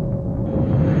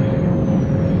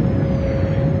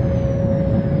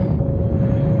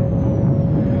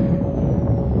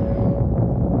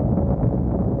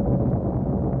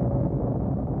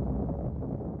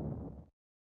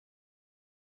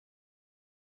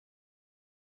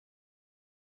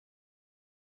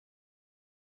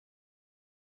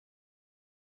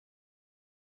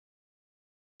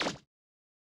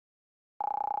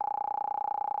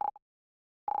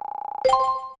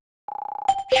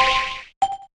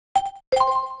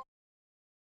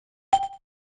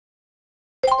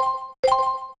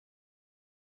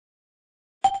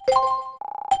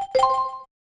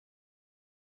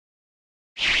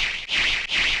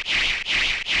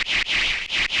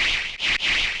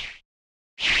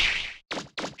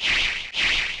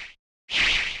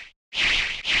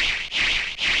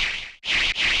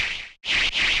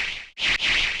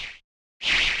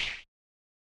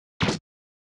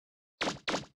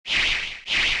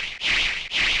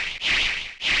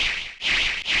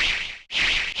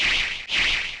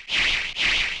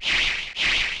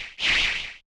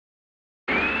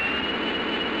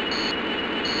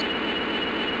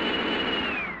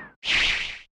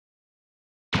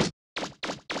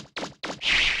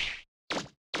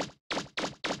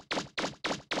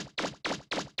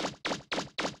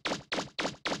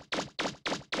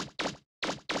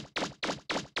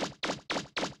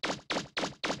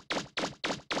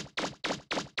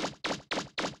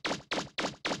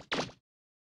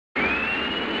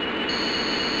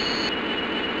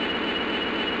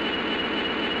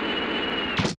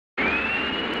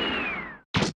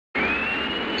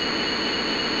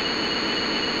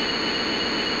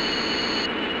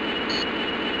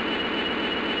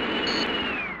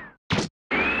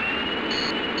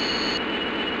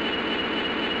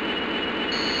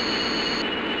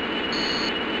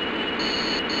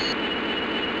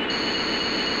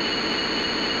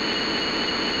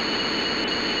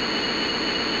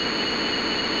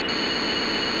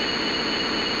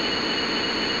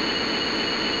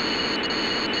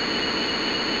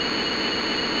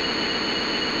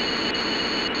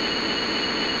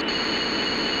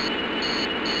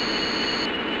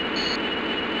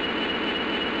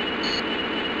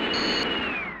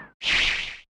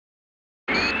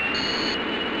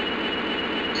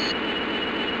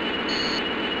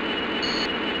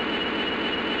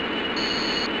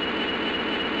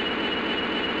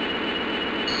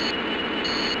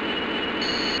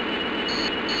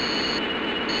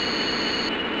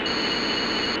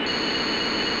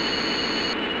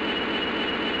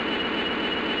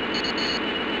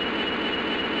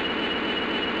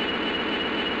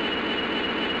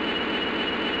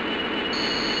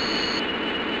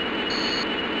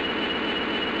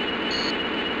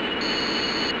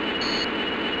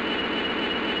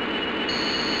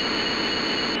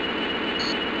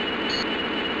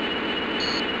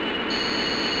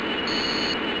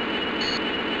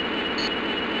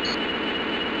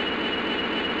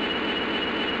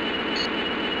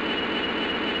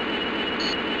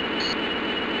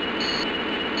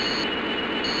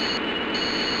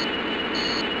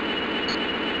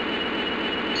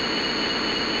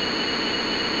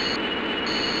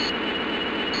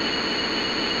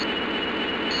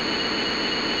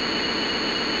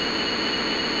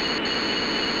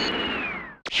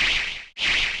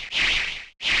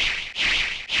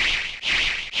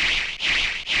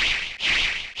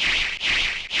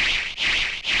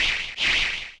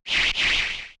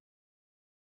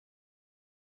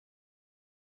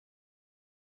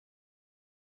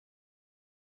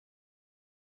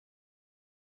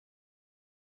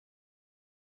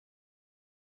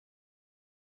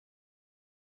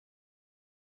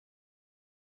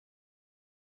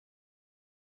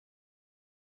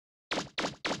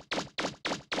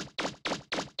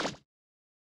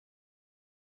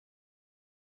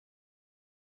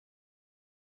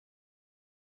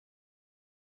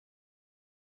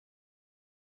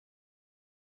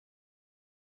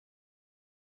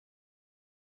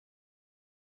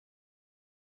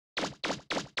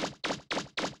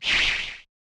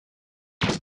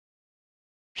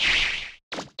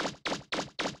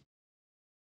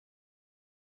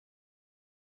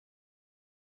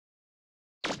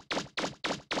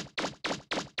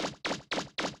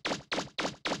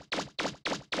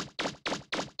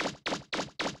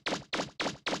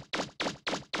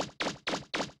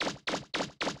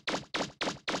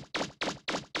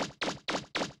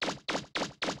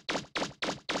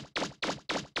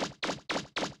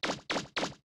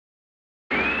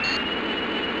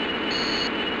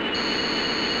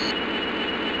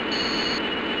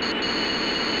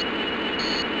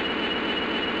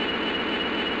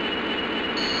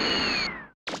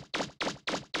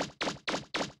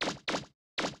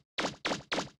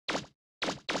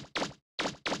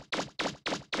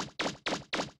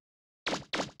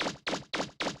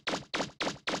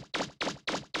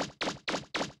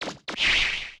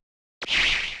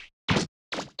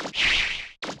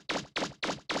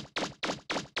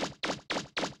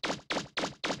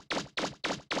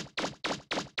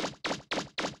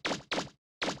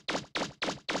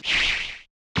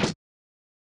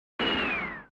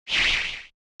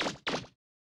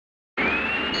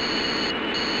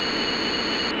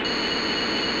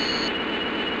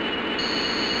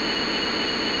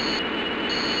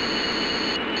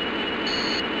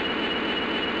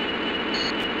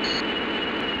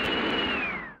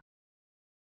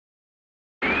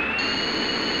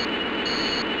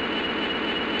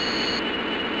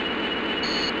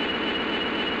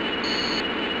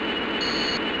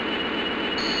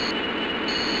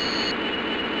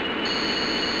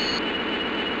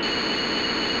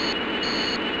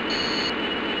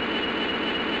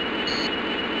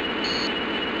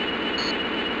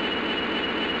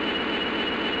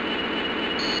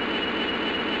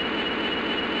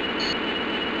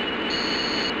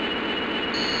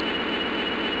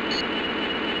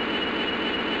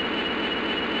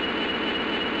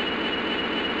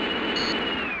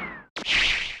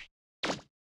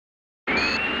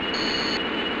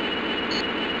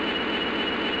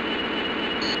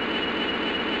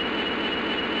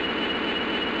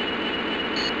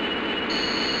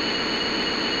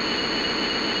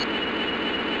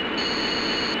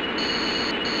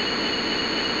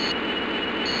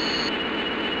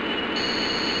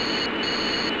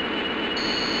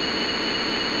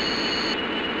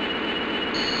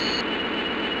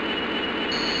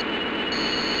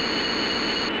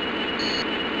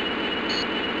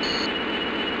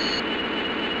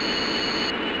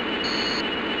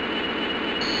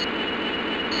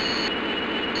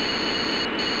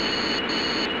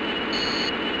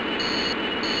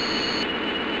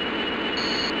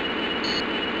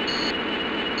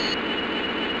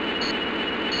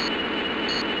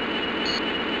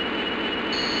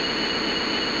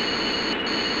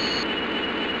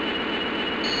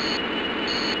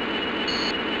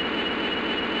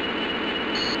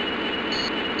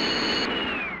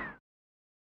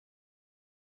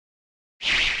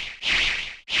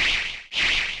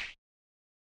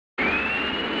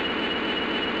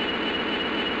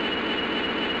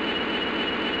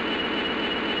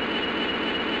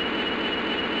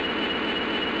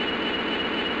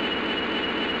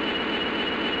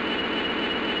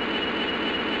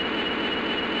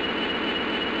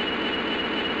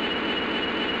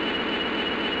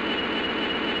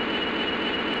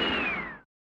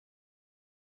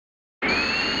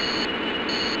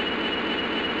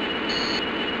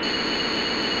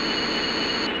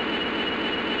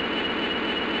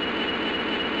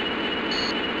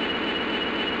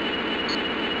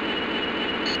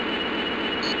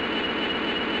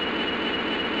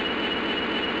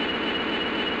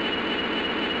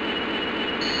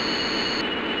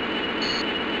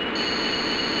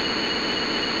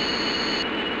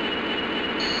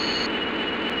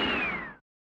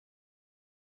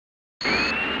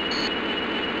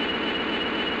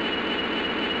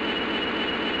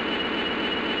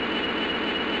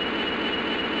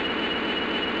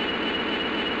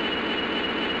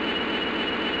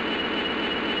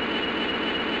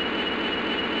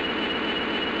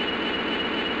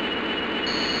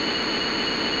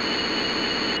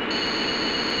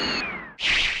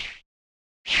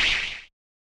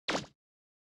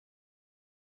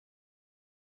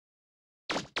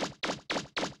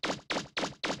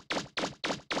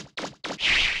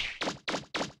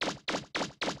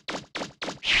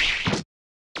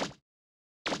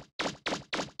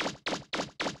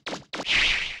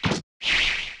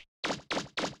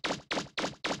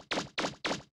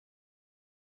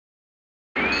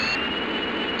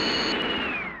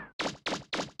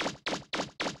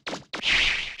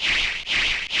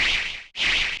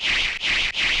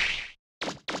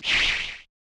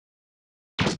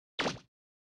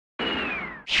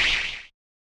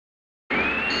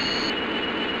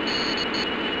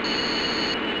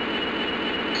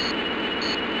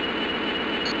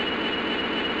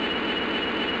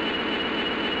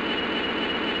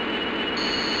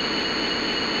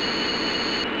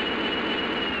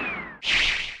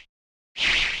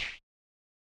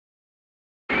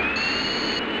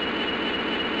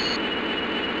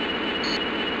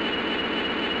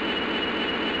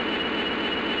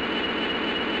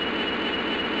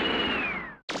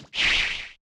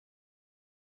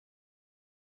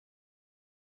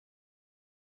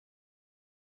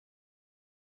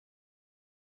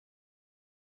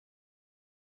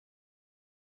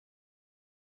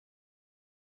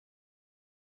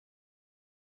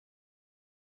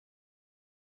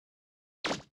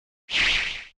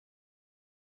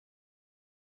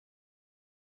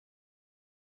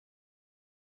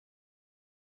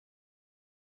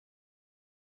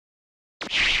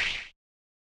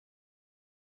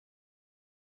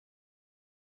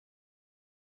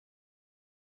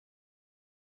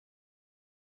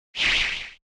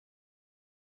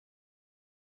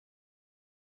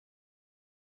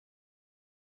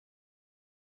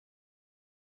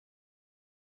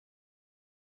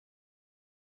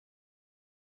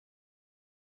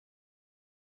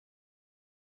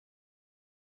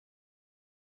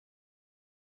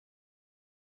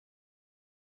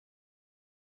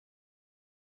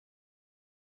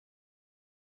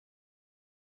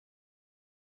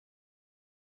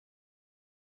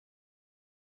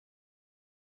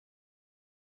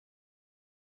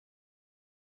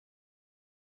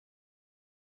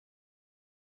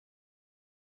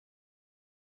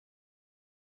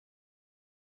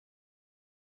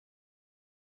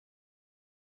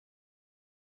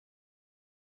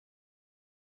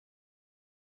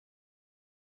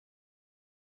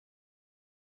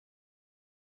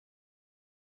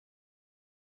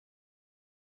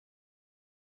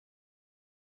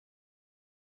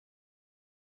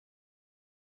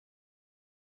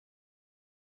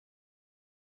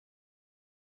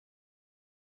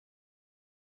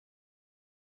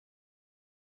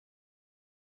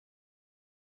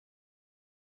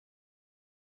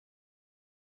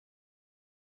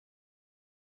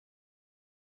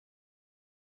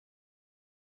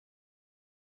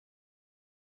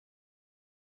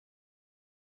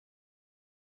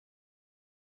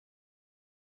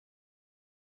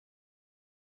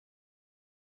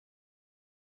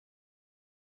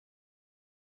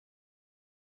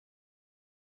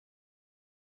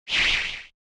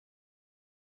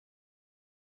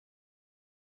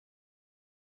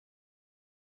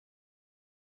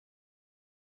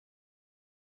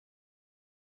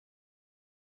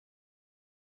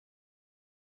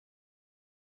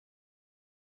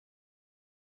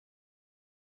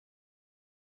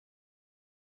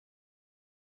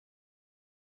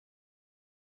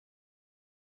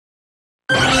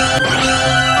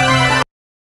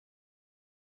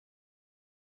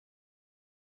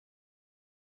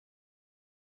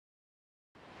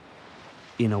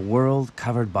 In a world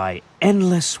covered by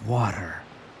endless water,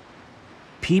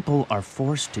 people are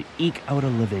forced to eke out a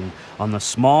living on the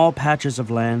small patches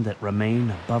of land that remain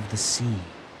above the sea.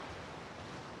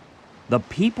 The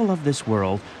people of this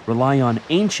world rely on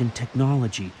ancient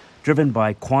technology driven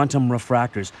by quantum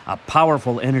refractors, a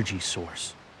powerful energy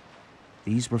source.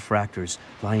 These refractors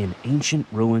lie in ancient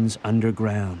ruins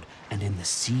underground and in the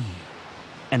sea,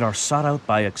 and are sought out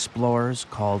by explorers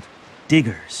called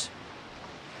diggers.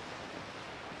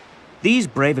 These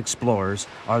brave explorers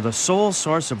are the sole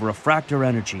source of refractor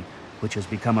energy, which has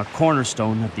become a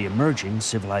cornerstone of the emerging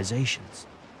civilizations.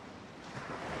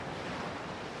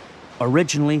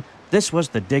 Originally, this was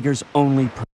the diggers' only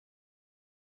purpose.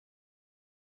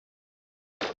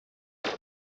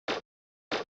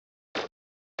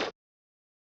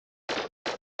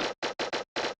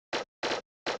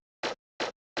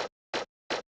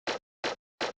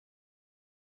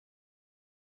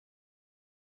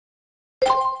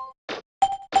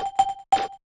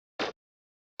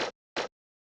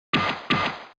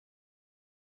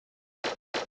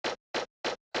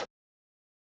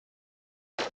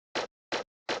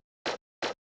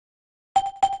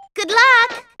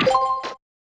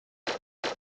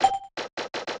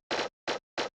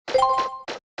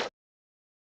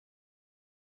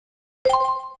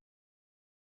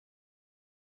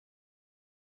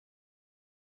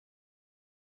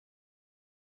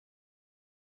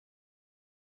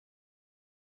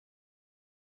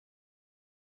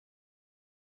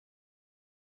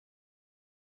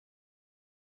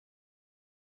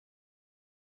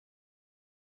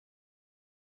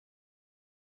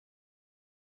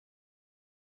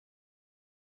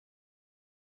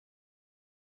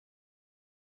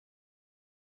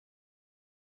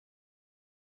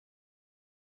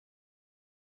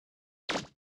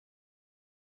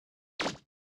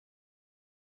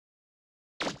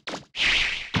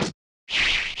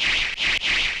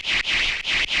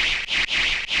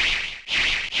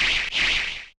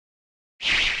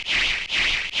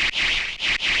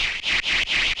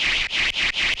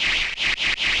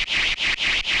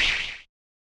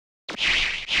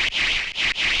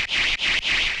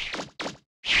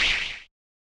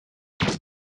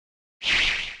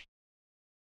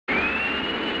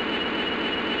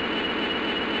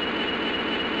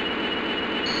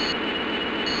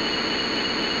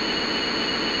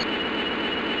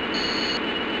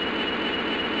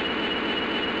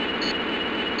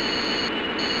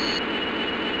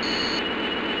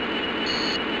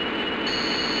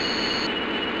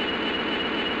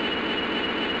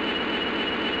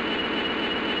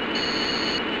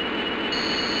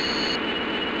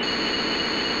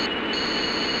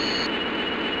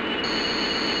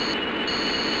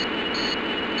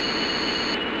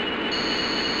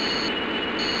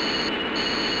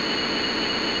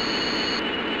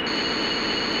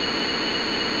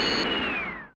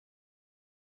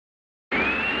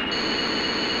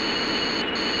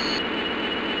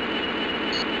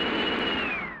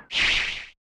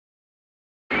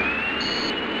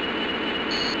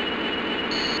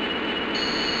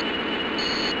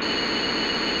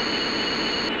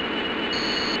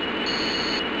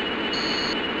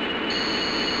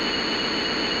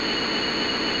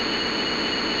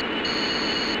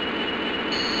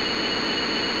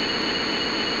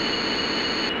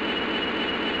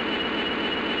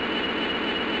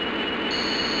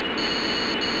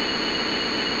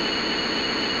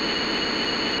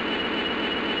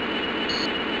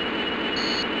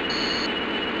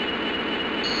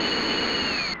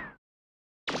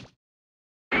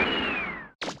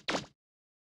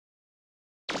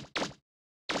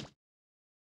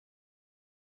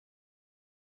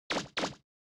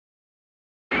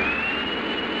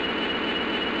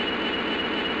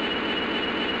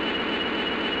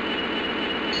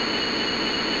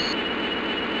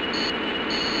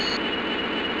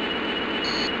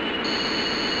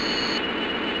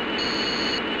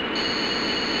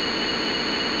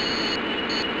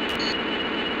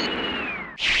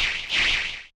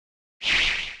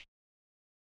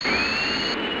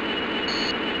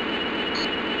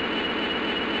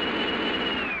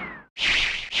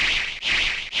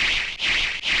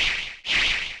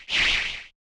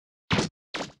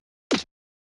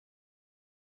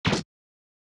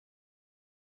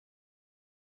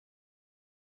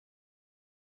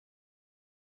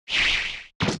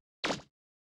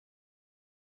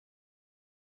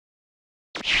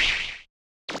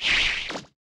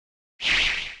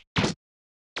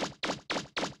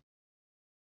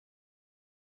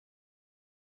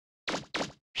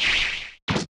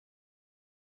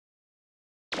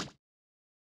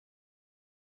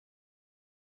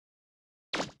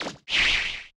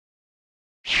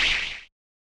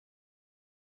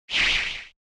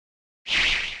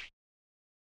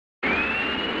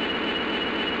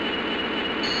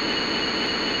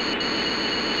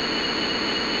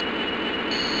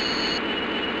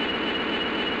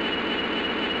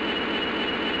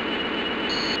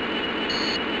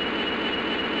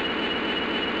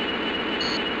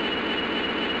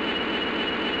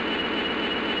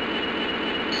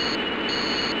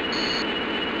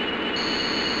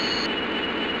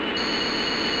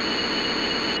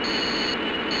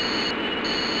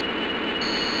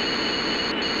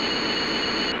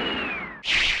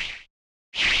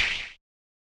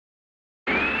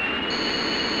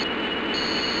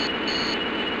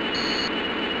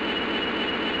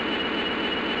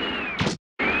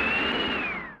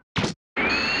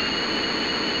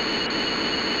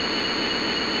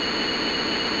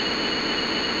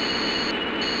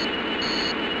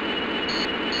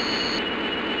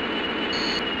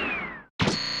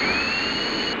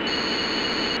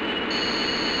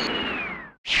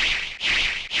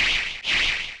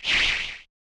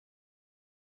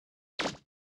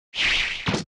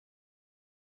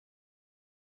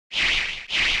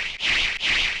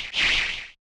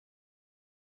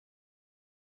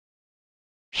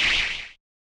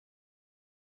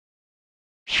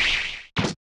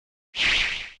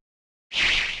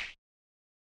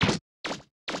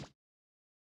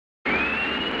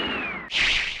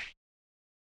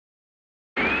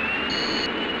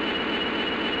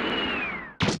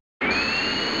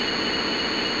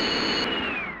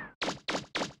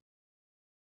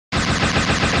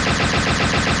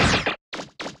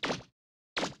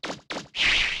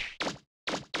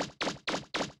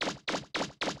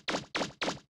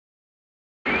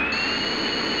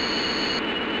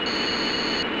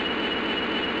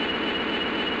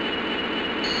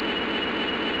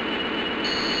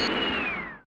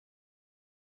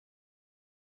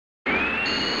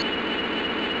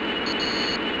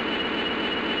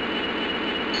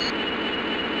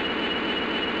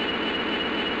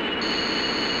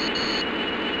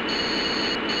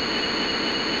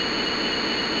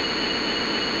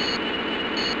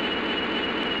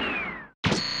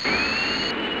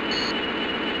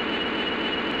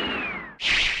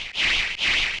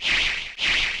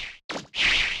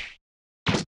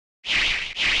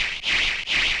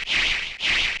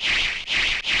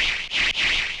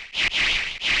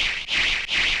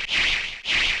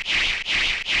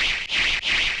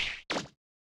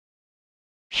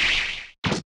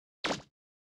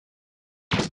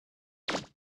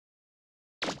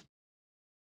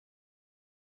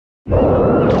 That's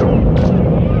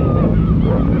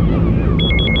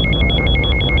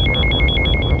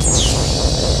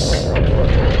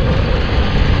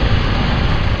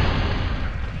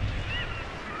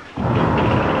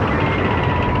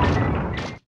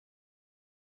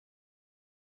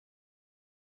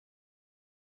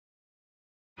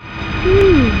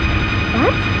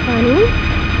funny.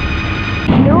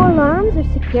 No alarms or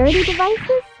security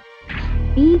devices?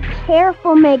 Be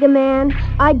careful, Mega Man.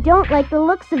 I don't like the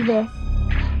looks of this.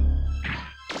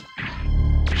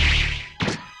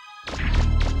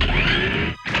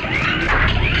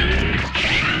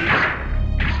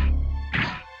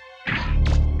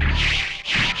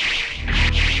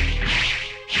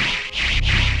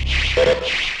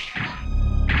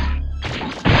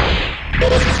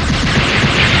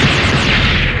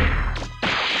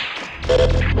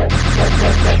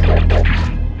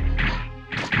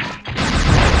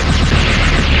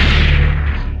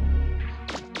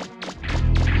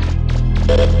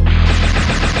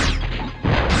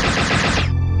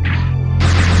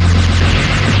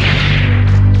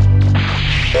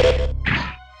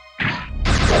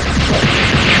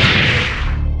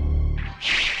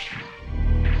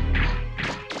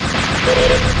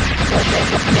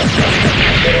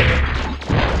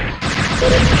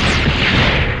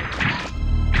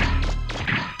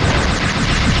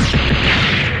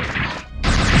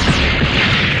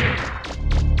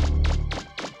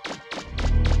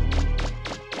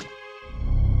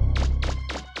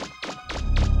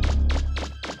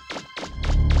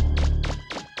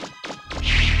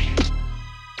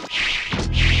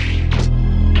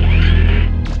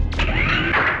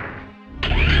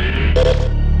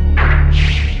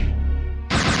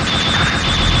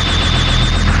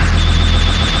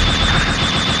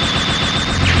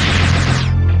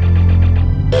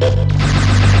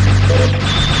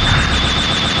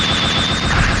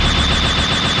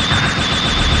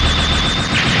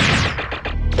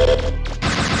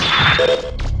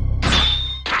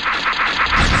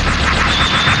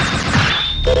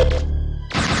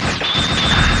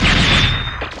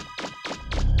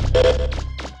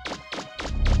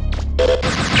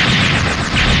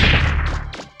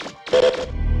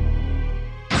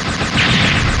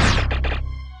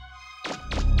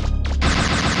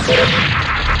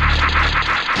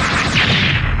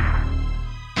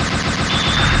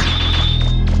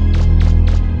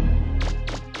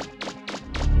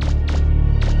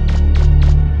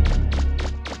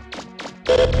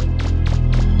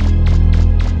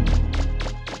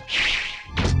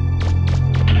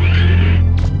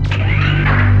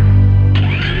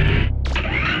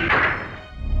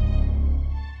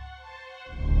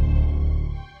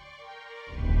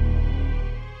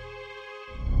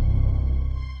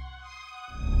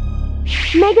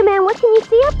 Mega Man, what can you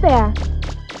see up there?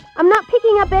 I'm not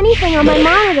picking up anything on my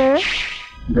monitor.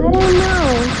 I don't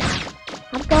know.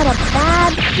 I've got a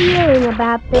bad feeling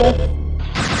about this.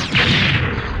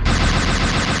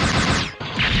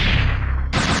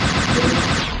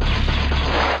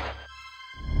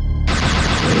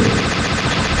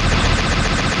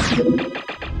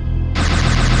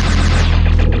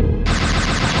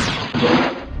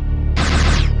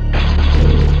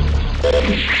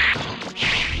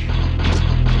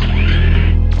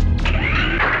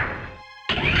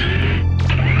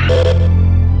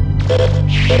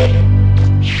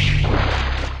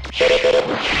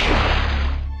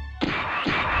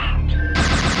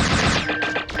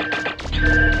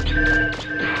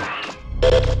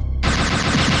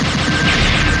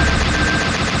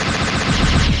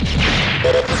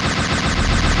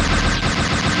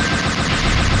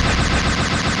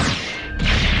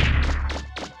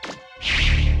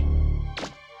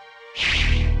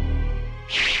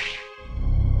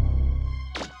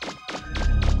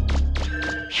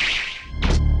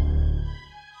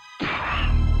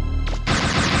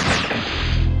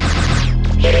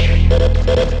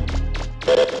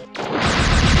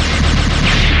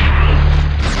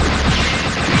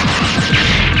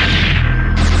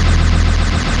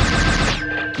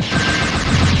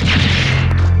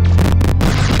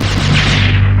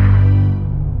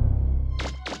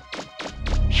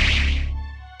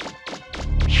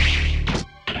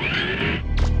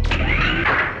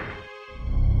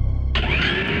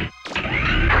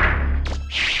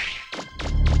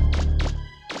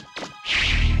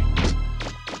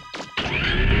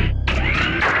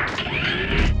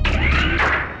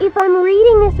 If I'm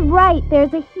reading this right,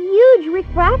 there's a huge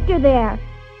refractor there.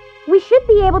 We should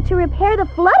be able to repair the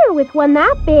flutter with one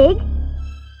that big.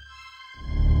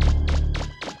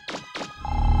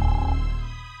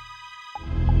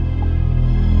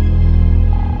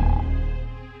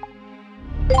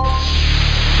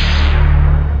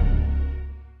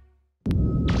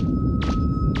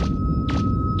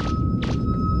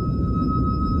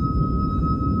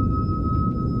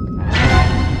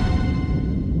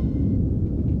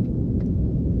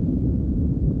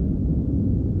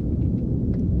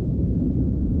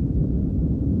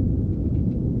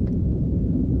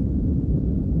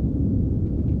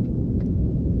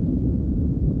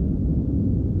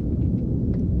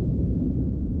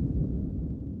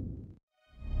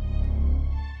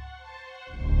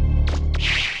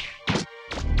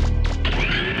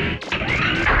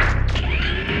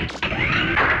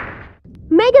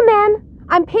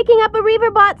 I'm picking up a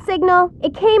Reaverbot signal.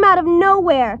 It came out of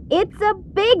nowhere. It's a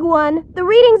big one. The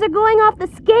readings are going off the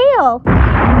scale.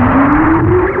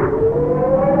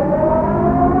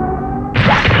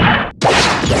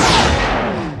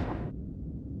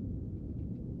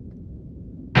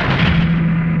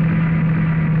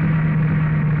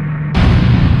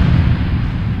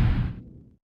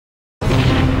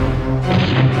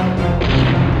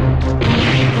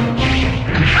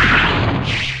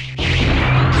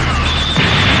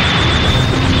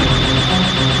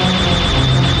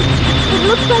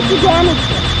 Looks like you damaged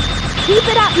it. Keep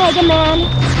it up, MegaMan.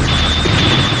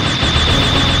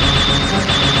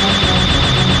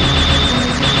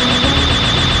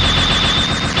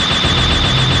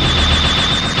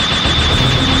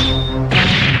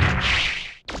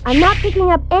 I'm not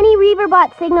picking up any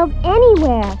Reaverbot signals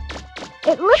anywhere.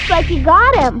 It looks like you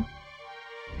got him.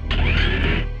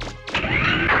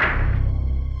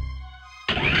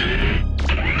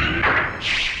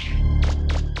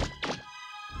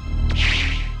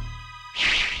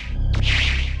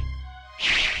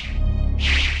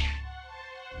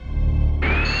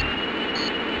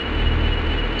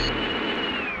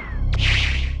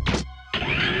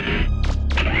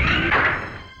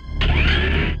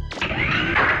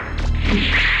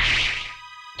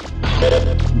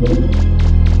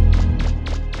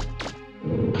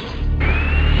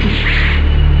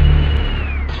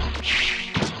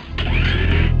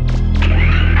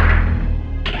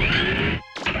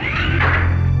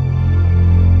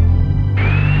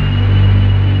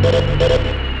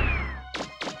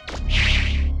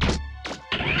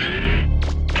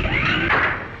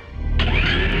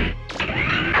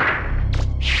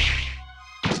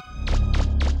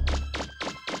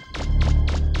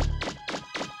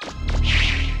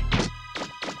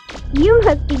 You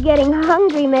must be getting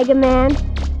hungry, MegaMan.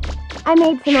 I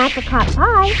made some apricot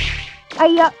pie. Are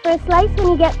you up for a slice when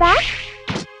you get back?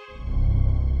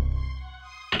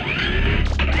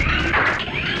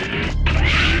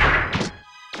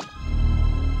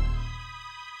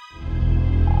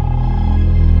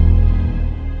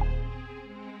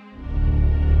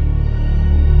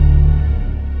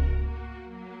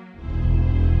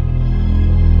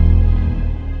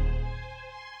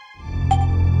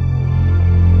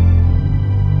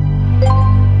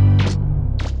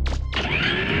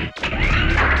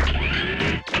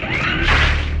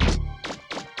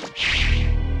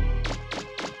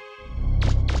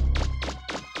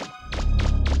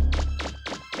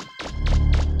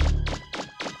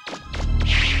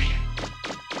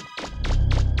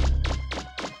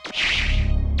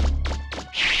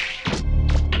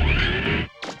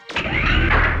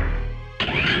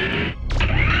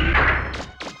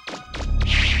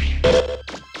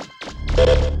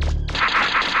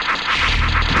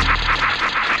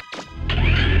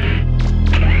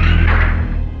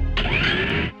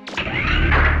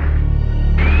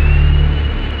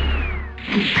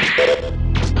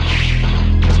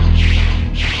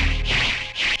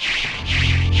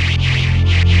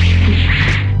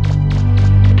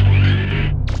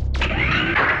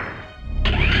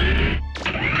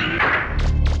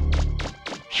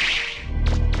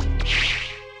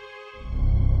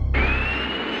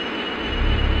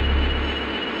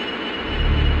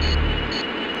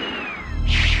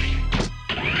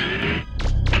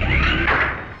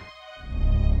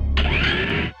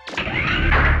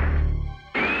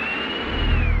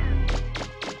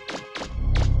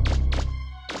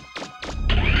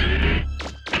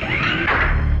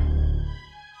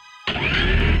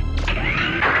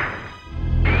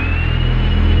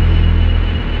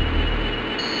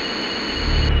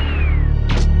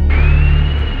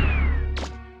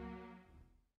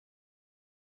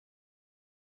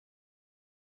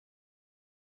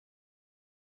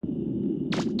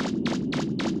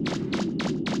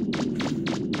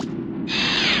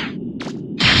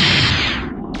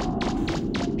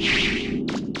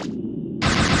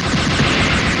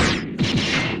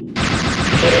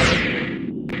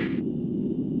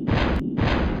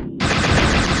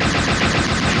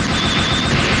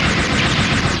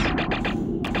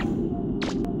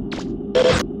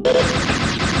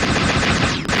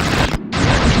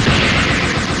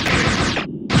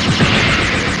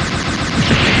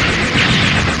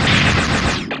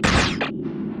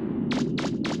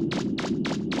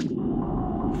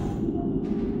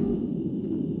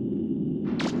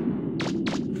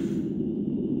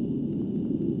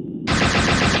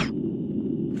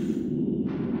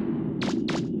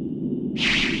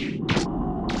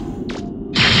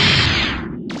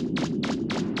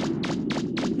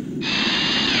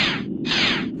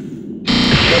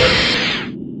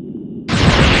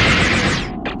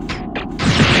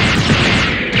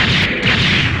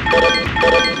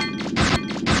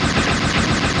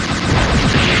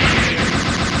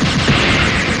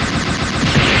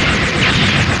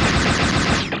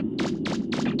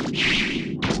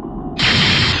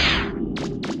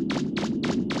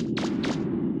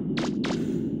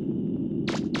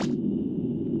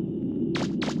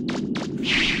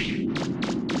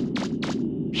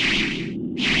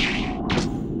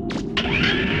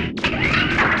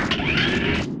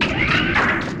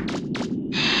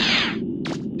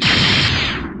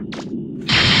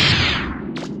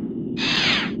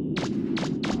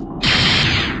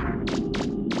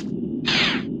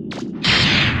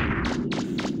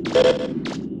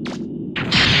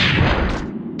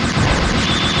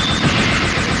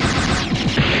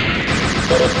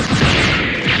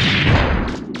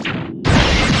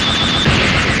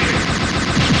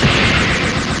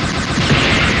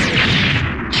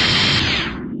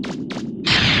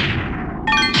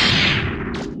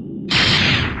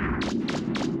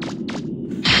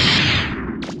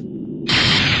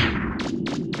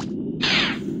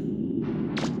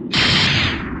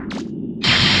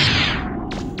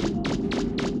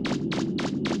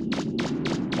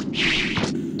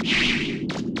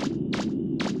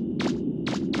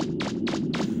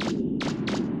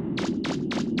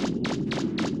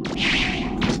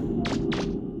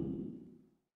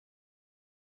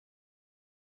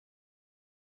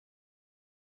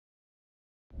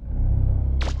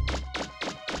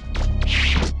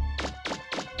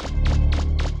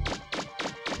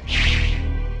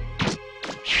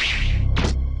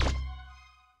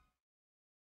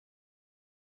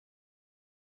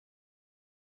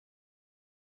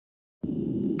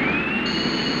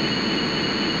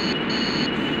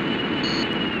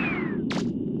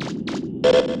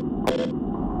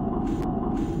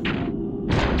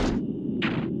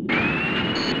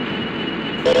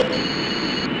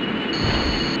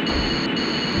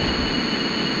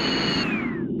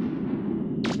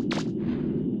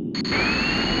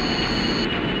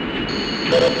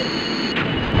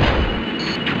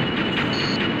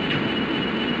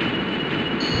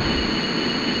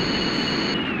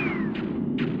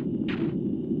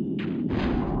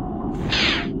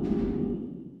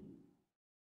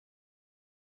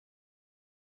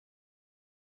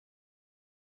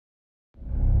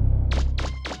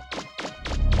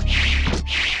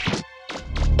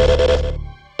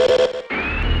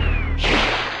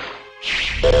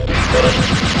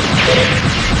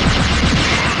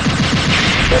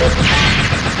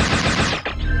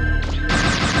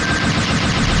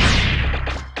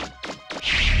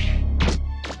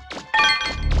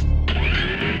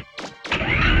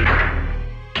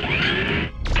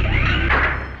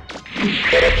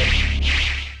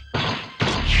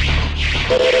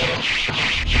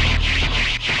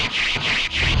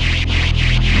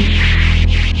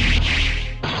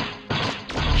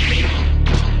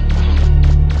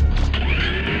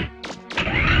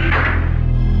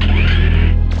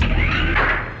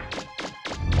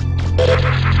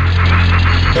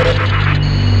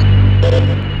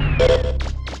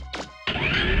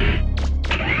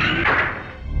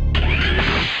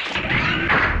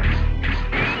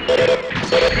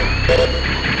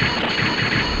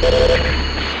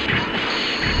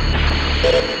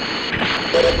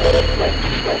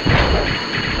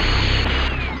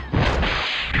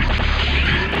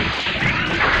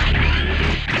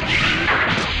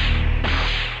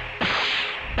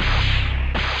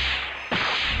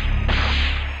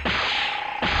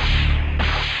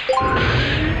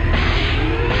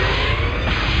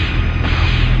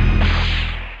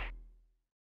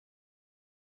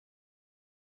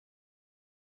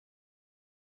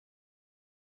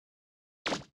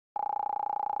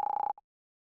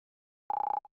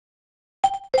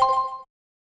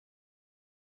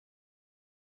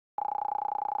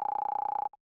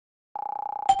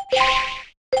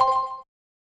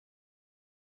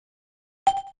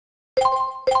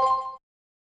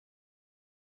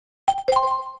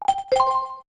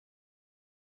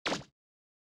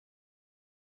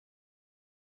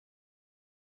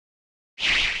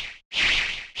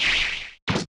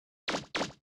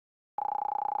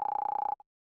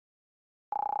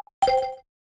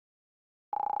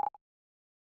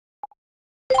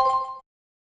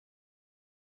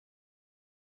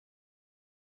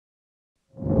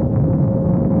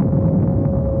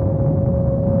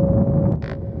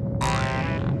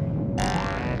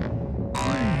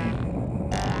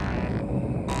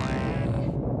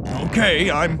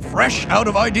 Okay, I'm fresh out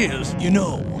of ideas. You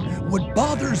know, what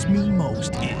bothers me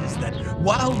most is that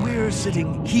while we're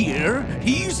sitting here,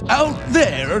 he's out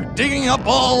there digging up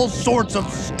all sorts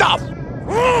of stuff.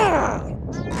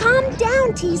 Calm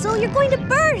down, Teasel. You're going to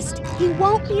burst. He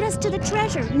won't beat us to the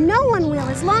treasure. No one will,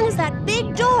 as long as that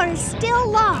big door is still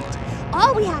locked.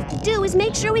 All we have to do is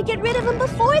make sure we get rid of him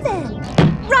before then.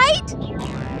 Right?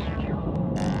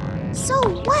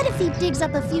 So what if he digs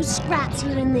up a few scraps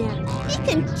here and there? He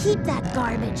can keep that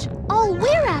garbage. All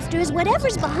we're after is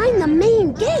whatever's behind the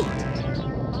main gate.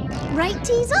 Right,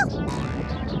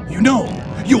 Teasel? You know,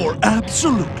 you're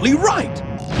absolutely right.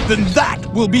 Then that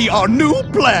will be our new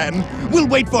plan. We'll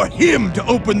wait for him to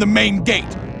open the main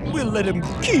gate. We'll let him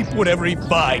keep whatever he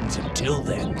finds until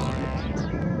then.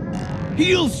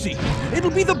 He'll see.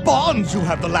 It'll be the Bonds who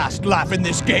have the last laugh in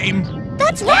this game.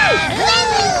 That's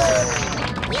right!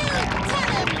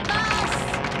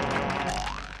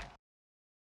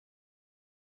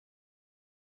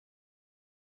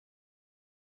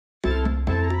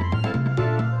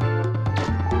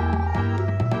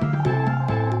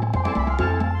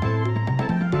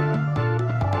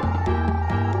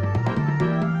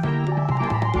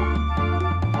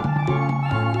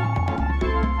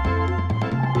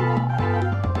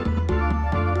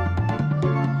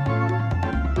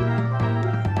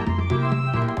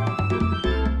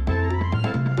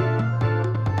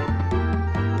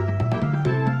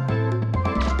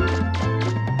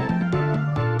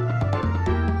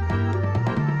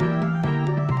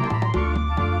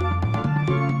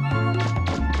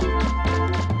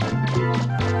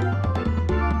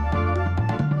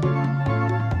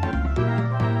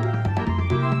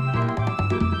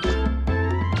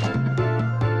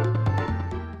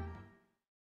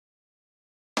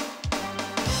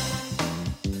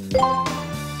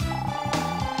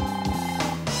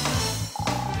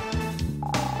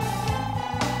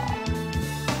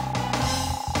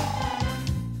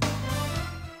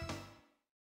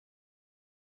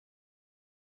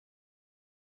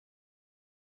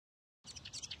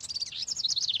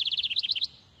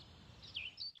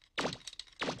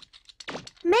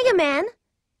 Mega Man,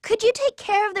 could you take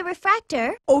care of the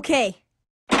refractor? Okay.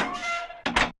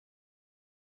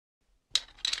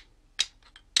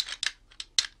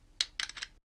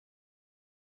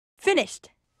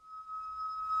 Finished.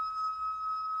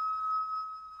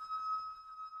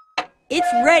 It's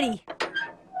ready.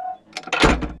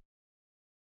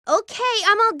 Okay,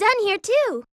 I'm all done here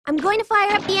too. I'm going to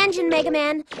fire up the engine, Mega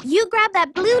Man. You grab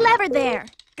that blue lever there.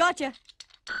 Gotcha.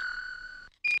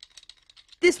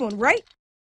 This one, right?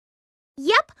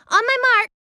 Yep, on my mark.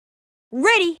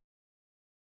 Ready.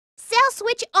 Sail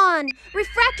switch on.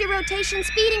 Refractor rotation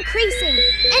speed increasing.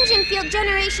 Engine field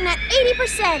generation at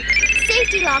 80%.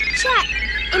 Safety lock check.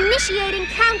 Initiating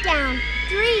countdown.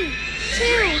 3,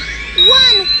 2,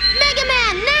 1. Mega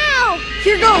Man, now!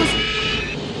 Here goes.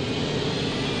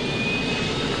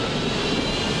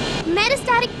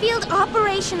 Metastatic field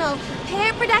operational.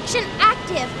 Pair production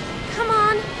active. Come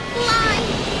on,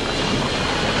 fly.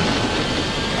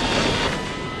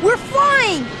 We're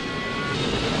flying.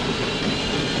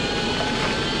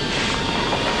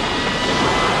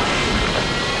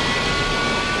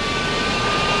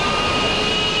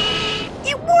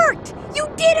 It worked! You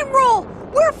didn't roll!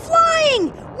 We're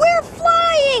flying! We're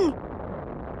flying!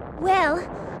 Well,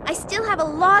 I still have a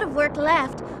lot of work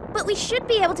left, but we should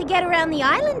be able to get around the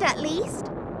island at least.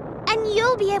 And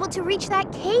you'll be able to reach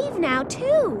that cave now,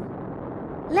 too.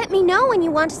 Let me know when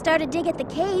you want to start a dig at the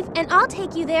cave, and I'll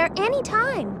take you there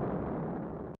anytime.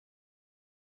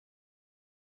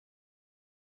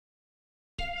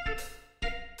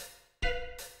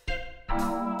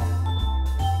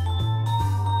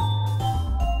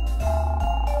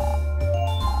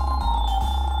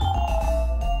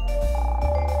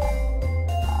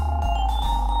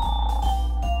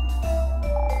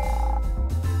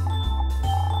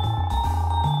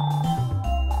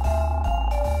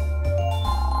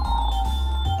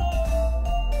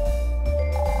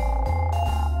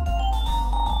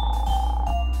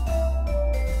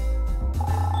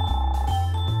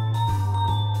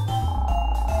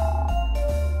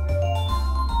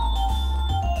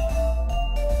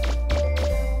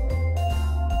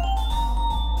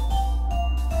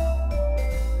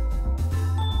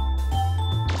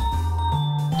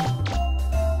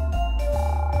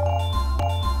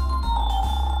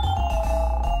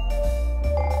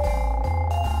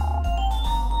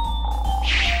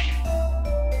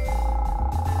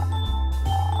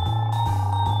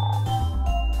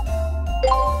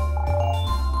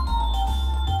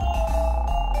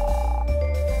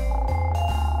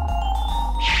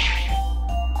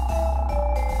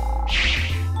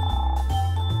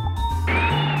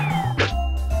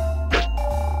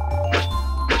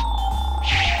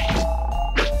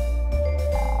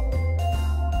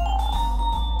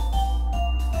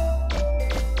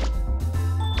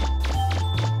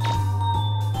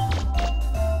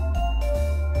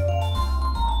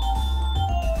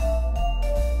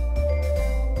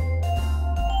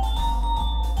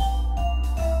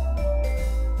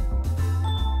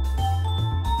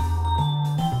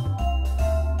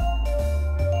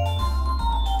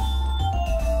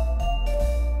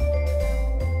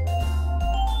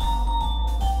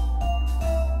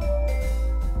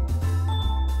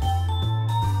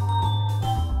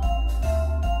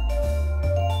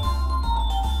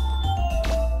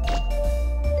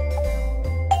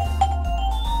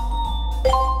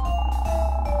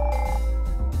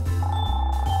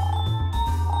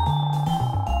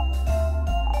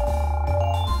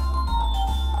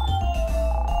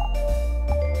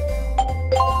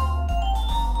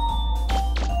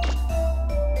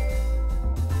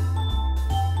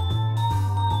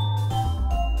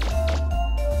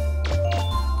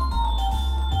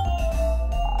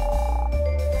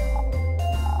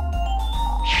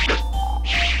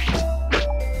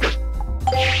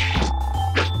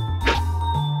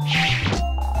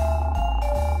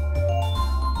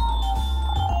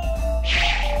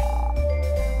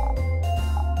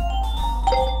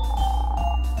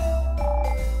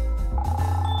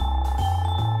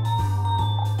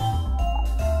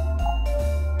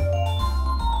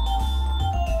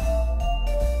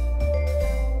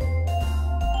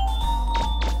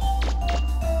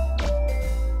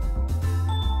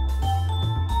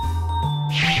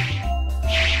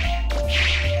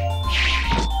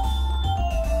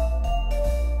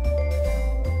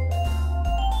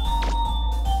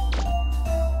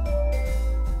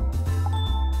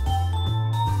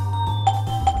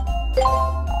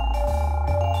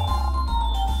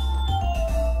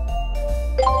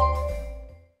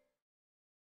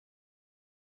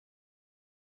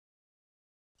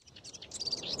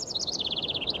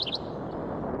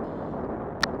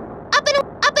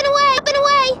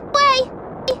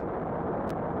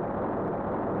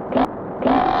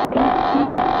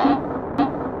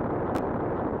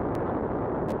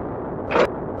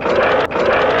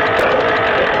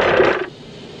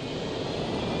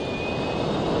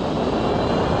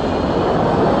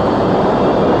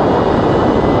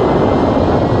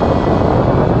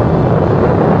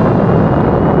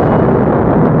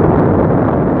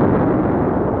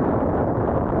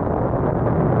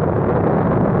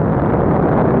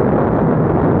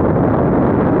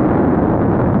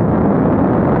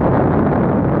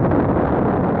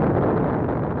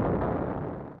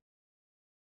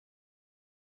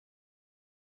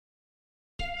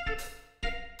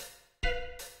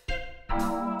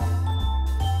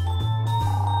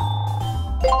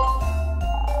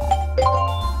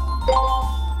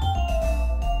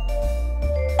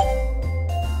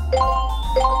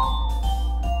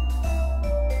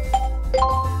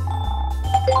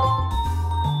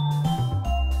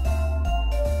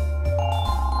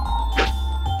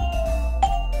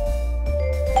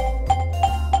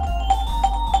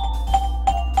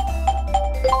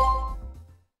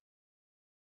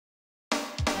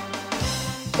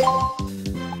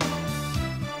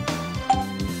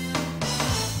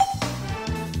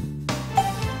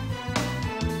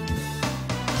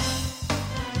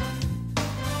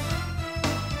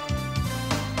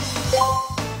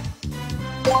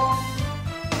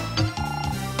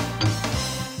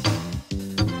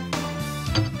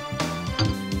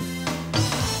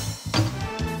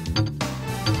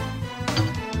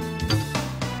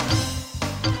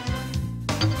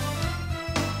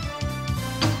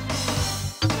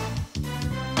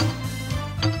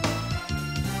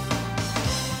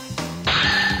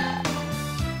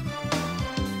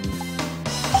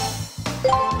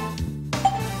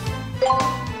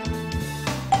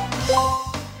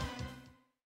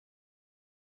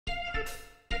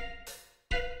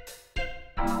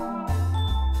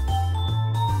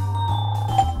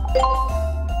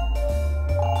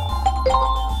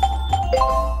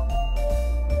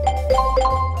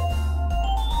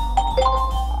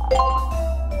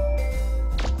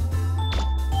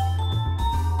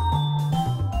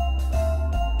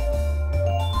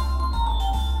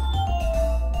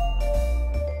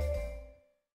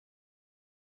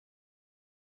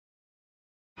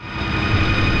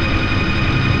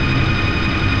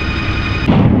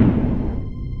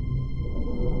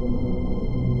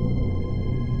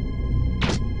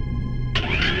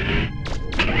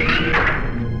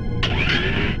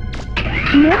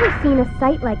 Never seen a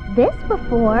site like this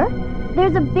before.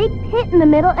 There's a big pit in the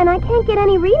middle and I can't get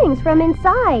any readings from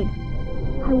inside.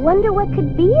 I wonder what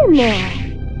could be in there.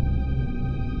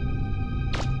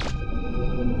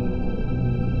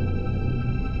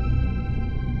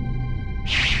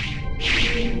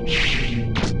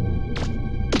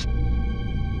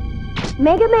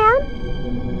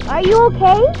 MegaMan? Are you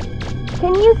okay?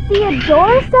 Can you see a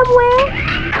door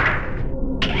somewhere?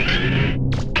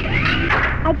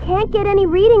 I can't get any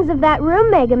readings of that room,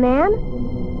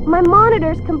 MegaMan. My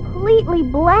monitor's completely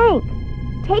blank.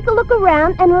 Take a look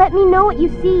around and let me know what you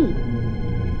see.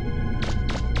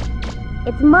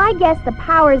 It's my guess the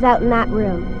power's out in that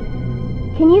room.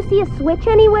 Can you see a switch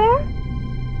anywhere?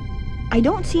 I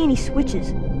don't see any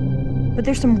switches, but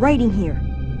there's some writing here.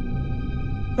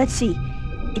 Let's see.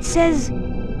 It says,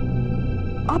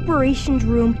 Operations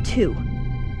Room 2.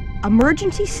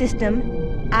 Emergency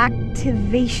system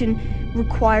activation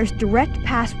requires direct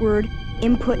password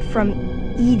input from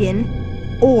Eden,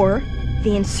 or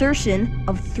the insertion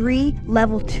of 3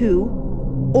 level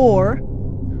 2 or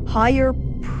higher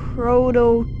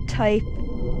prototype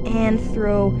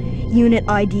Anthro unit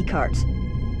ID cards.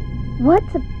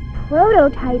 What's a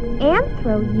prototype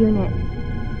Anthro unit?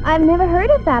 I've never heard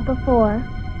of that before.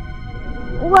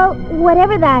 Well,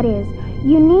 whatever that is,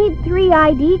 you need 3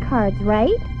 ID cards,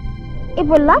 right? If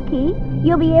we're lucky,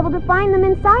 you'll be able to find them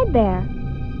inside there.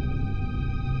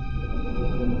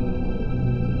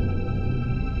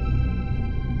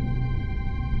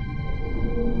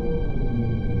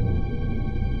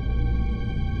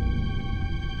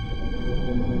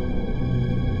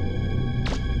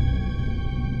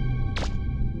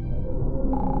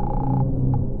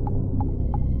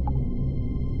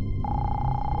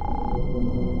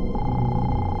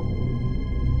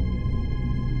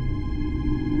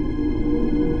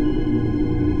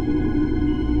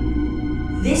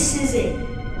 This is it.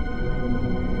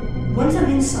 Once I'm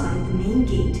inside the main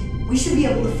gate, we should be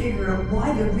able to figure out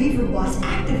why the Reaver was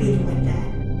activated like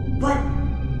that. But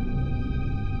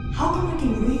how come I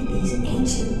can read these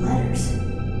ancient letters?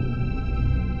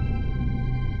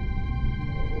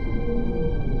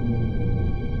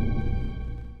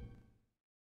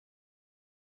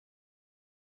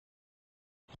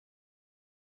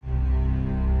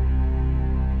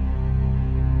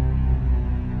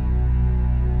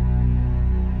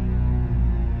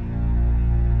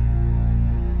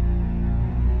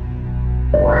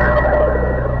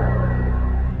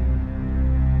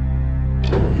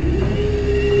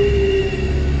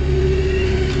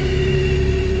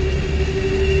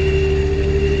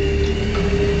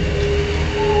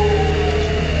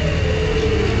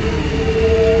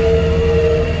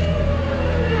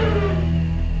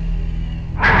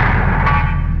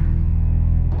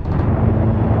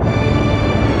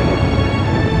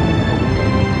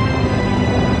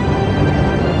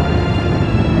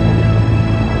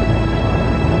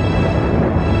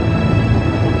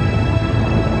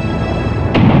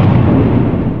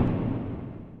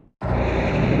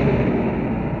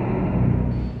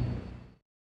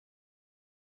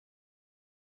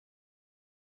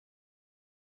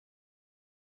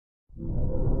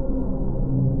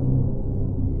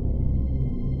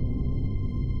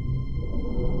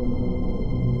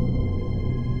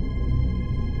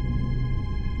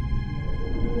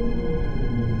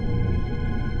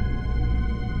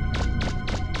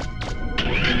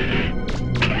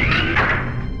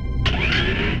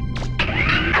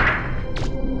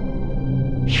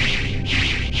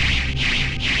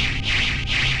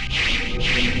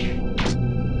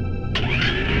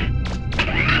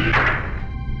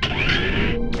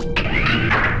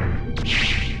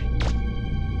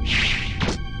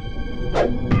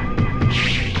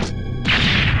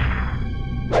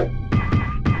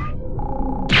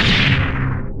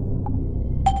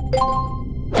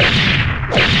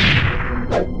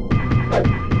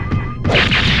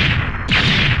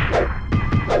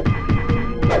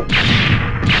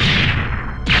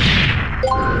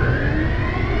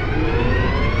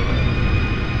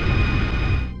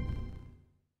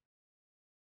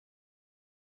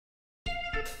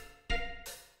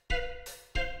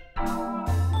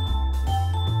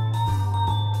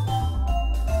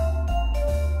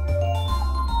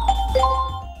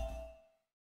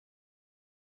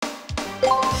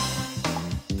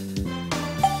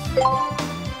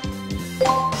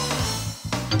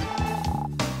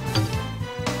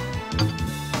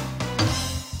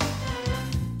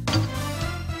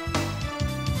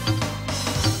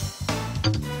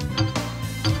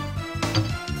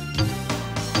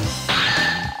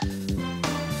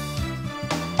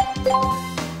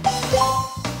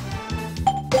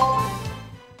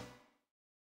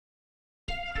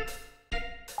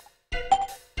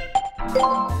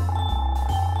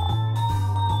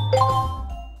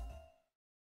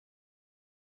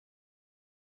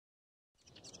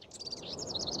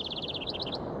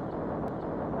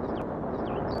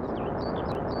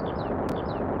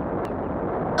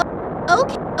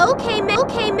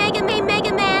 Okay,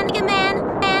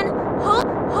 MegaMan, and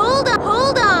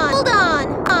hold on.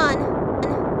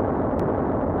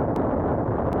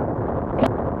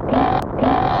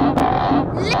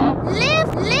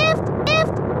 Lift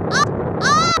up.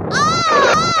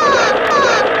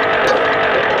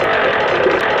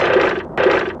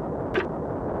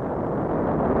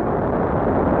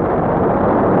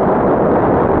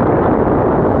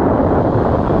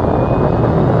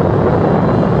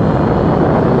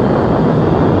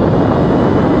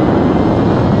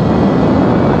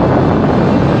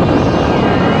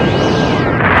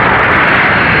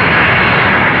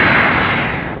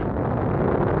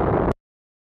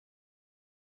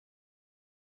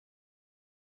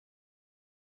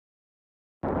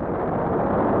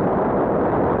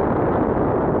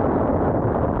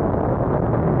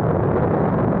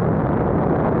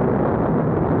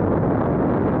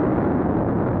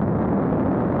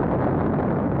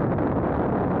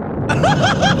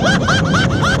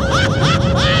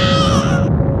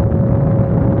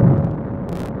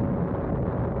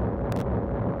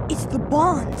 It's the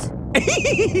bonds.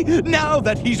 Now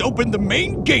that he's opened the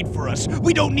main gate for us,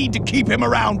 we don't need to keep him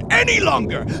around any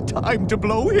longer. Time to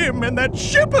blow him and that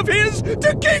ship of his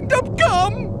to Kingdom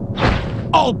Come!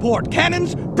 All port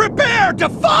cannons, prepare to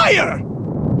fire!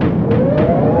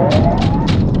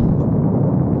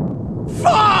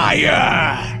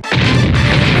 Fire!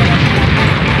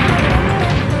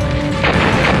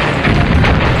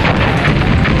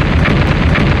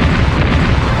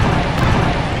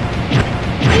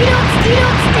 You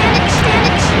don't stand a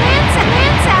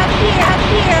chance out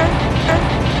here.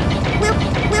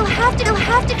 We'll have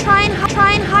to try and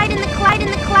hide in the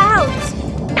clouds.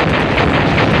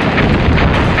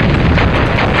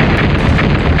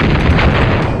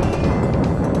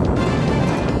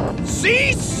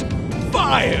 Cease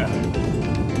fire!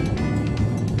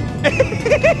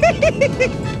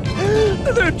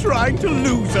 They're trying to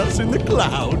lose us in the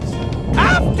clouds.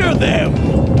 After them!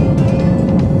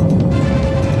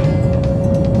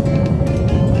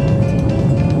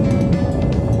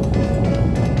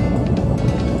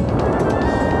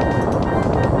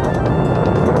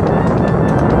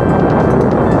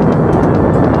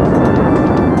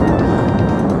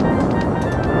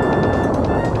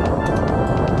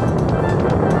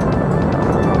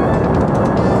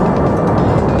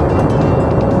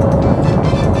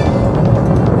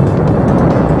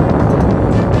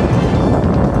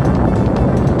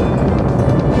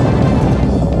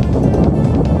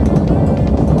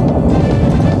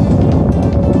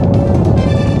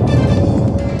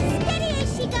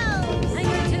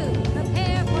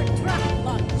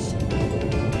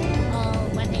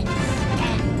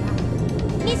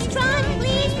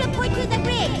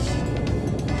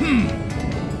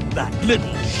 That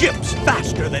little ship's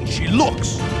faster than she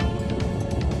looks.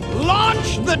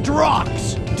 Launch the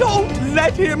Drox! Don't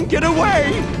let him get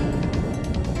away!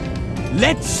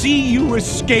 Let's see you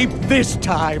escape this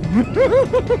time. Picking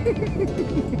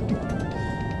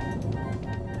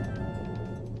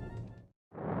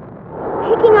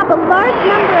up a large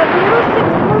number of little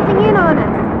ships closing in on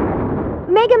us.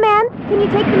 MegaMan, can you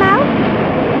take them out?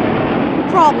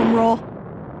 Problem, Roll.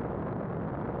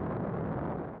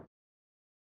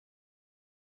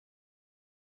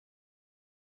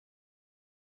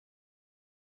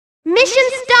 Mission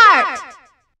start!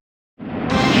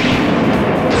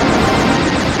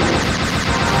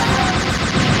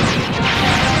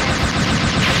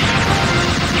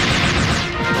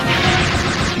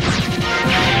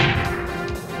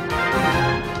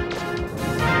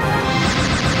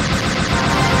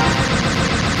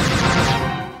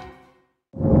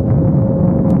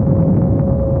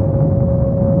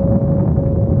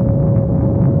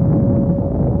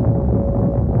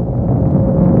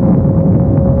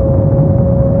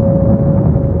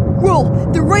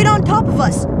 They're right on top of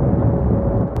us.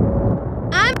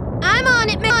 I'm on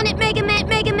it, MegaMan,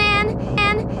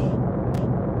 and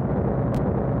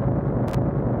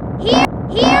here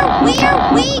we go!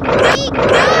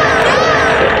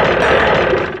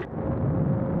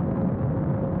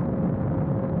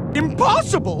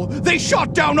 Impossible! They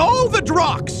shot down all the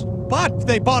Drox! But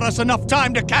they bought us enough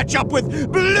time to catch up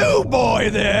with Blue Boy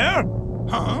there!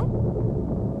 Huh?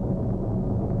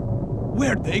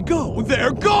 Where'd they go?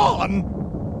 They're gone!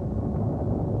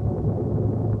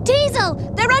 Diesel!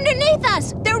 They're underneath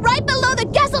us! They're right below the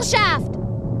Gesell shaft!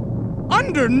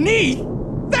 Underneath?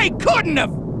 They couldn't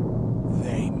have!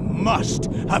 They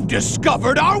must have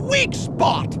discovered our weak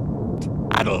spot.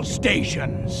 Battle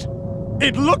stations.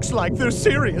 It looks like they're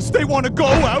serious. They want to go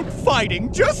out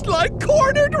fighting just like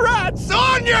cornered rats.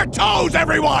 On your toes,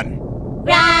 everyone!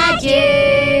 Roger!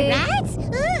 Rats?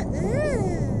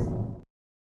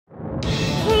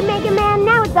 Hey, Mega Man,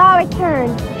 now it's our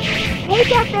turn.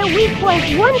 Take out their weak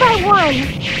points one by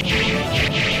one.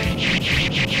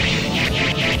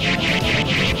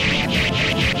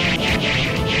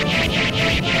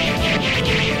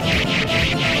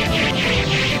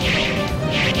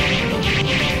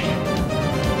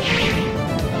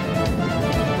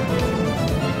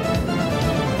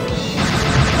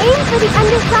 Aim for the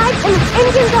underside and the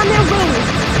engines on their wings.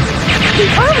 The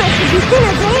armor should be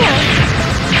thinner there.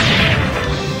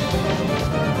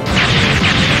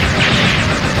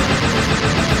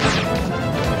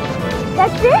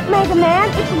 That's it, Mega Man.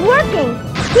 It's working.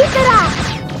 Keep it up.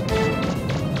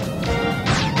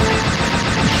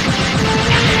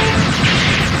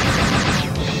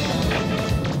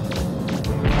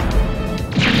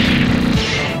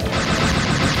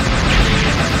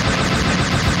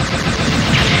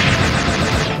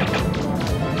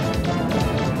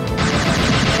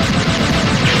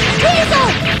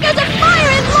 There's a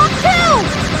fire in Block 2!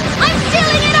 I'm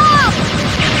sealing it off!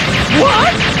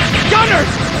 What?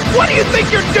 Gunners! What do you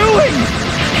think you're doing?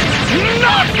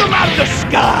 Knock them out of the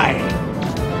sky!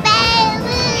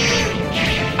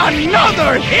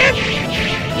 Another hit?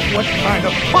 What kind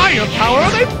of firepower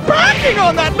are they packing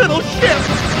on that little ship?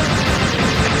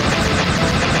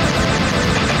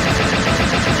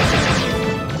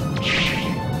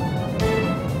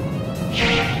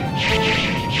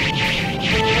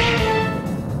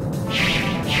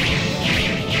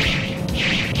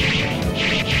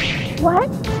 What?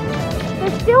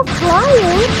 They're still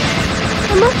flying?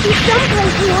 There must be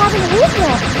someplace we haven't hit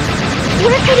yet.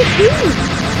 Where could it be?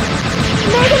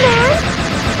 Mega Man?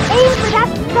 Aim for that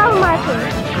skull marker.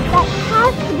 That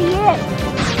has to be it.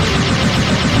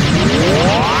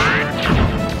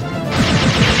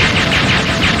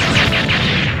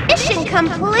 Mission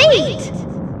complete!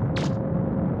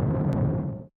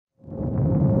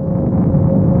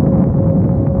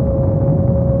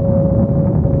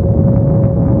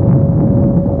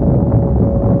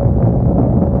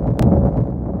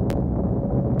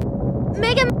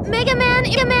 Mega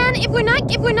Man, if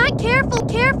we're not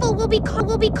careful, we'll be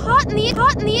caught in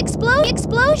the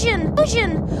explosion.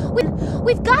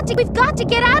 We've got to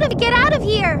get out of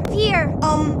here.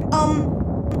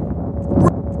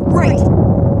 Right.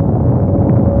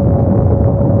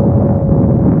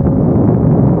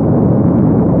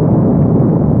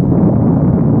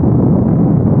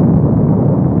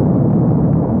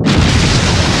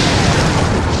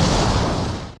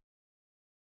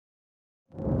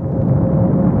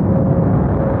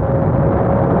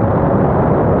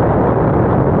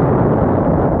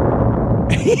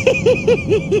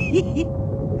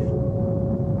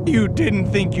 You didn't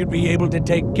think you'd be able to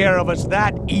take care of us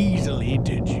that easily,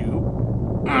 did you?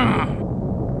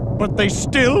 But they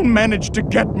still managed to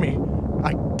get me.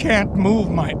 I can't move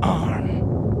my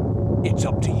arm. It's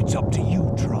up to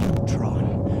you,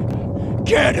 Tron.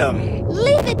 Get him!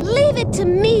 Leave it to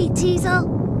me, Teasel.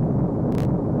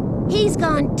 He's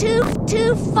gone too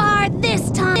far this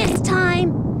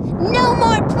time. No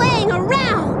more playing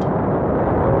around.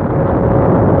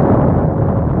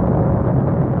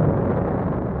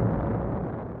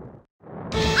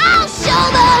 I'll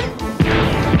show them!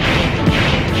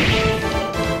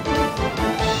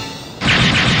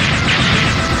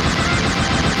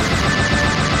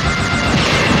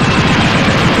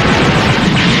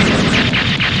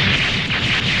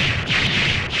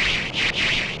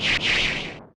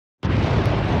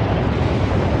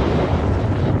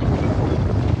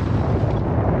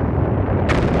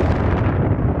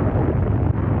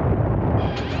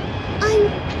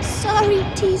 I'm sorry,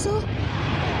 Teasel.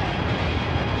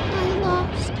 I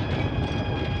lost.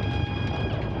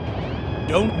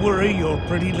 Don't worry your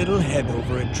pretty little head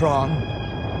over it, Tron.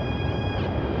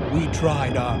 We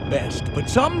tried our best, but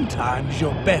sometimes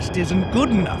your best isn't good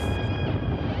enough.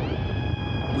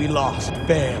 We lost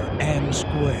fair and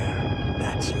square.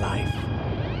 That's life.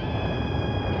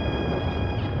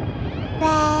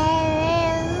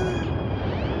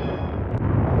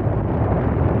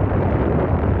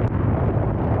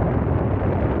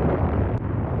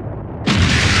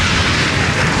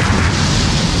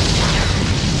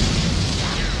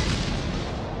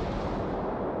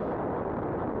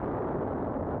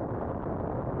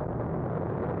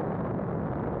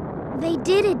 They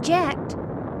did eject,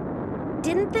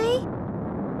 didn't they?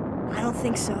 I don't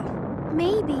think so.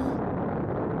 Maybe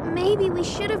we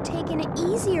should have taken it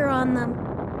easier on them.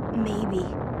 Maybe.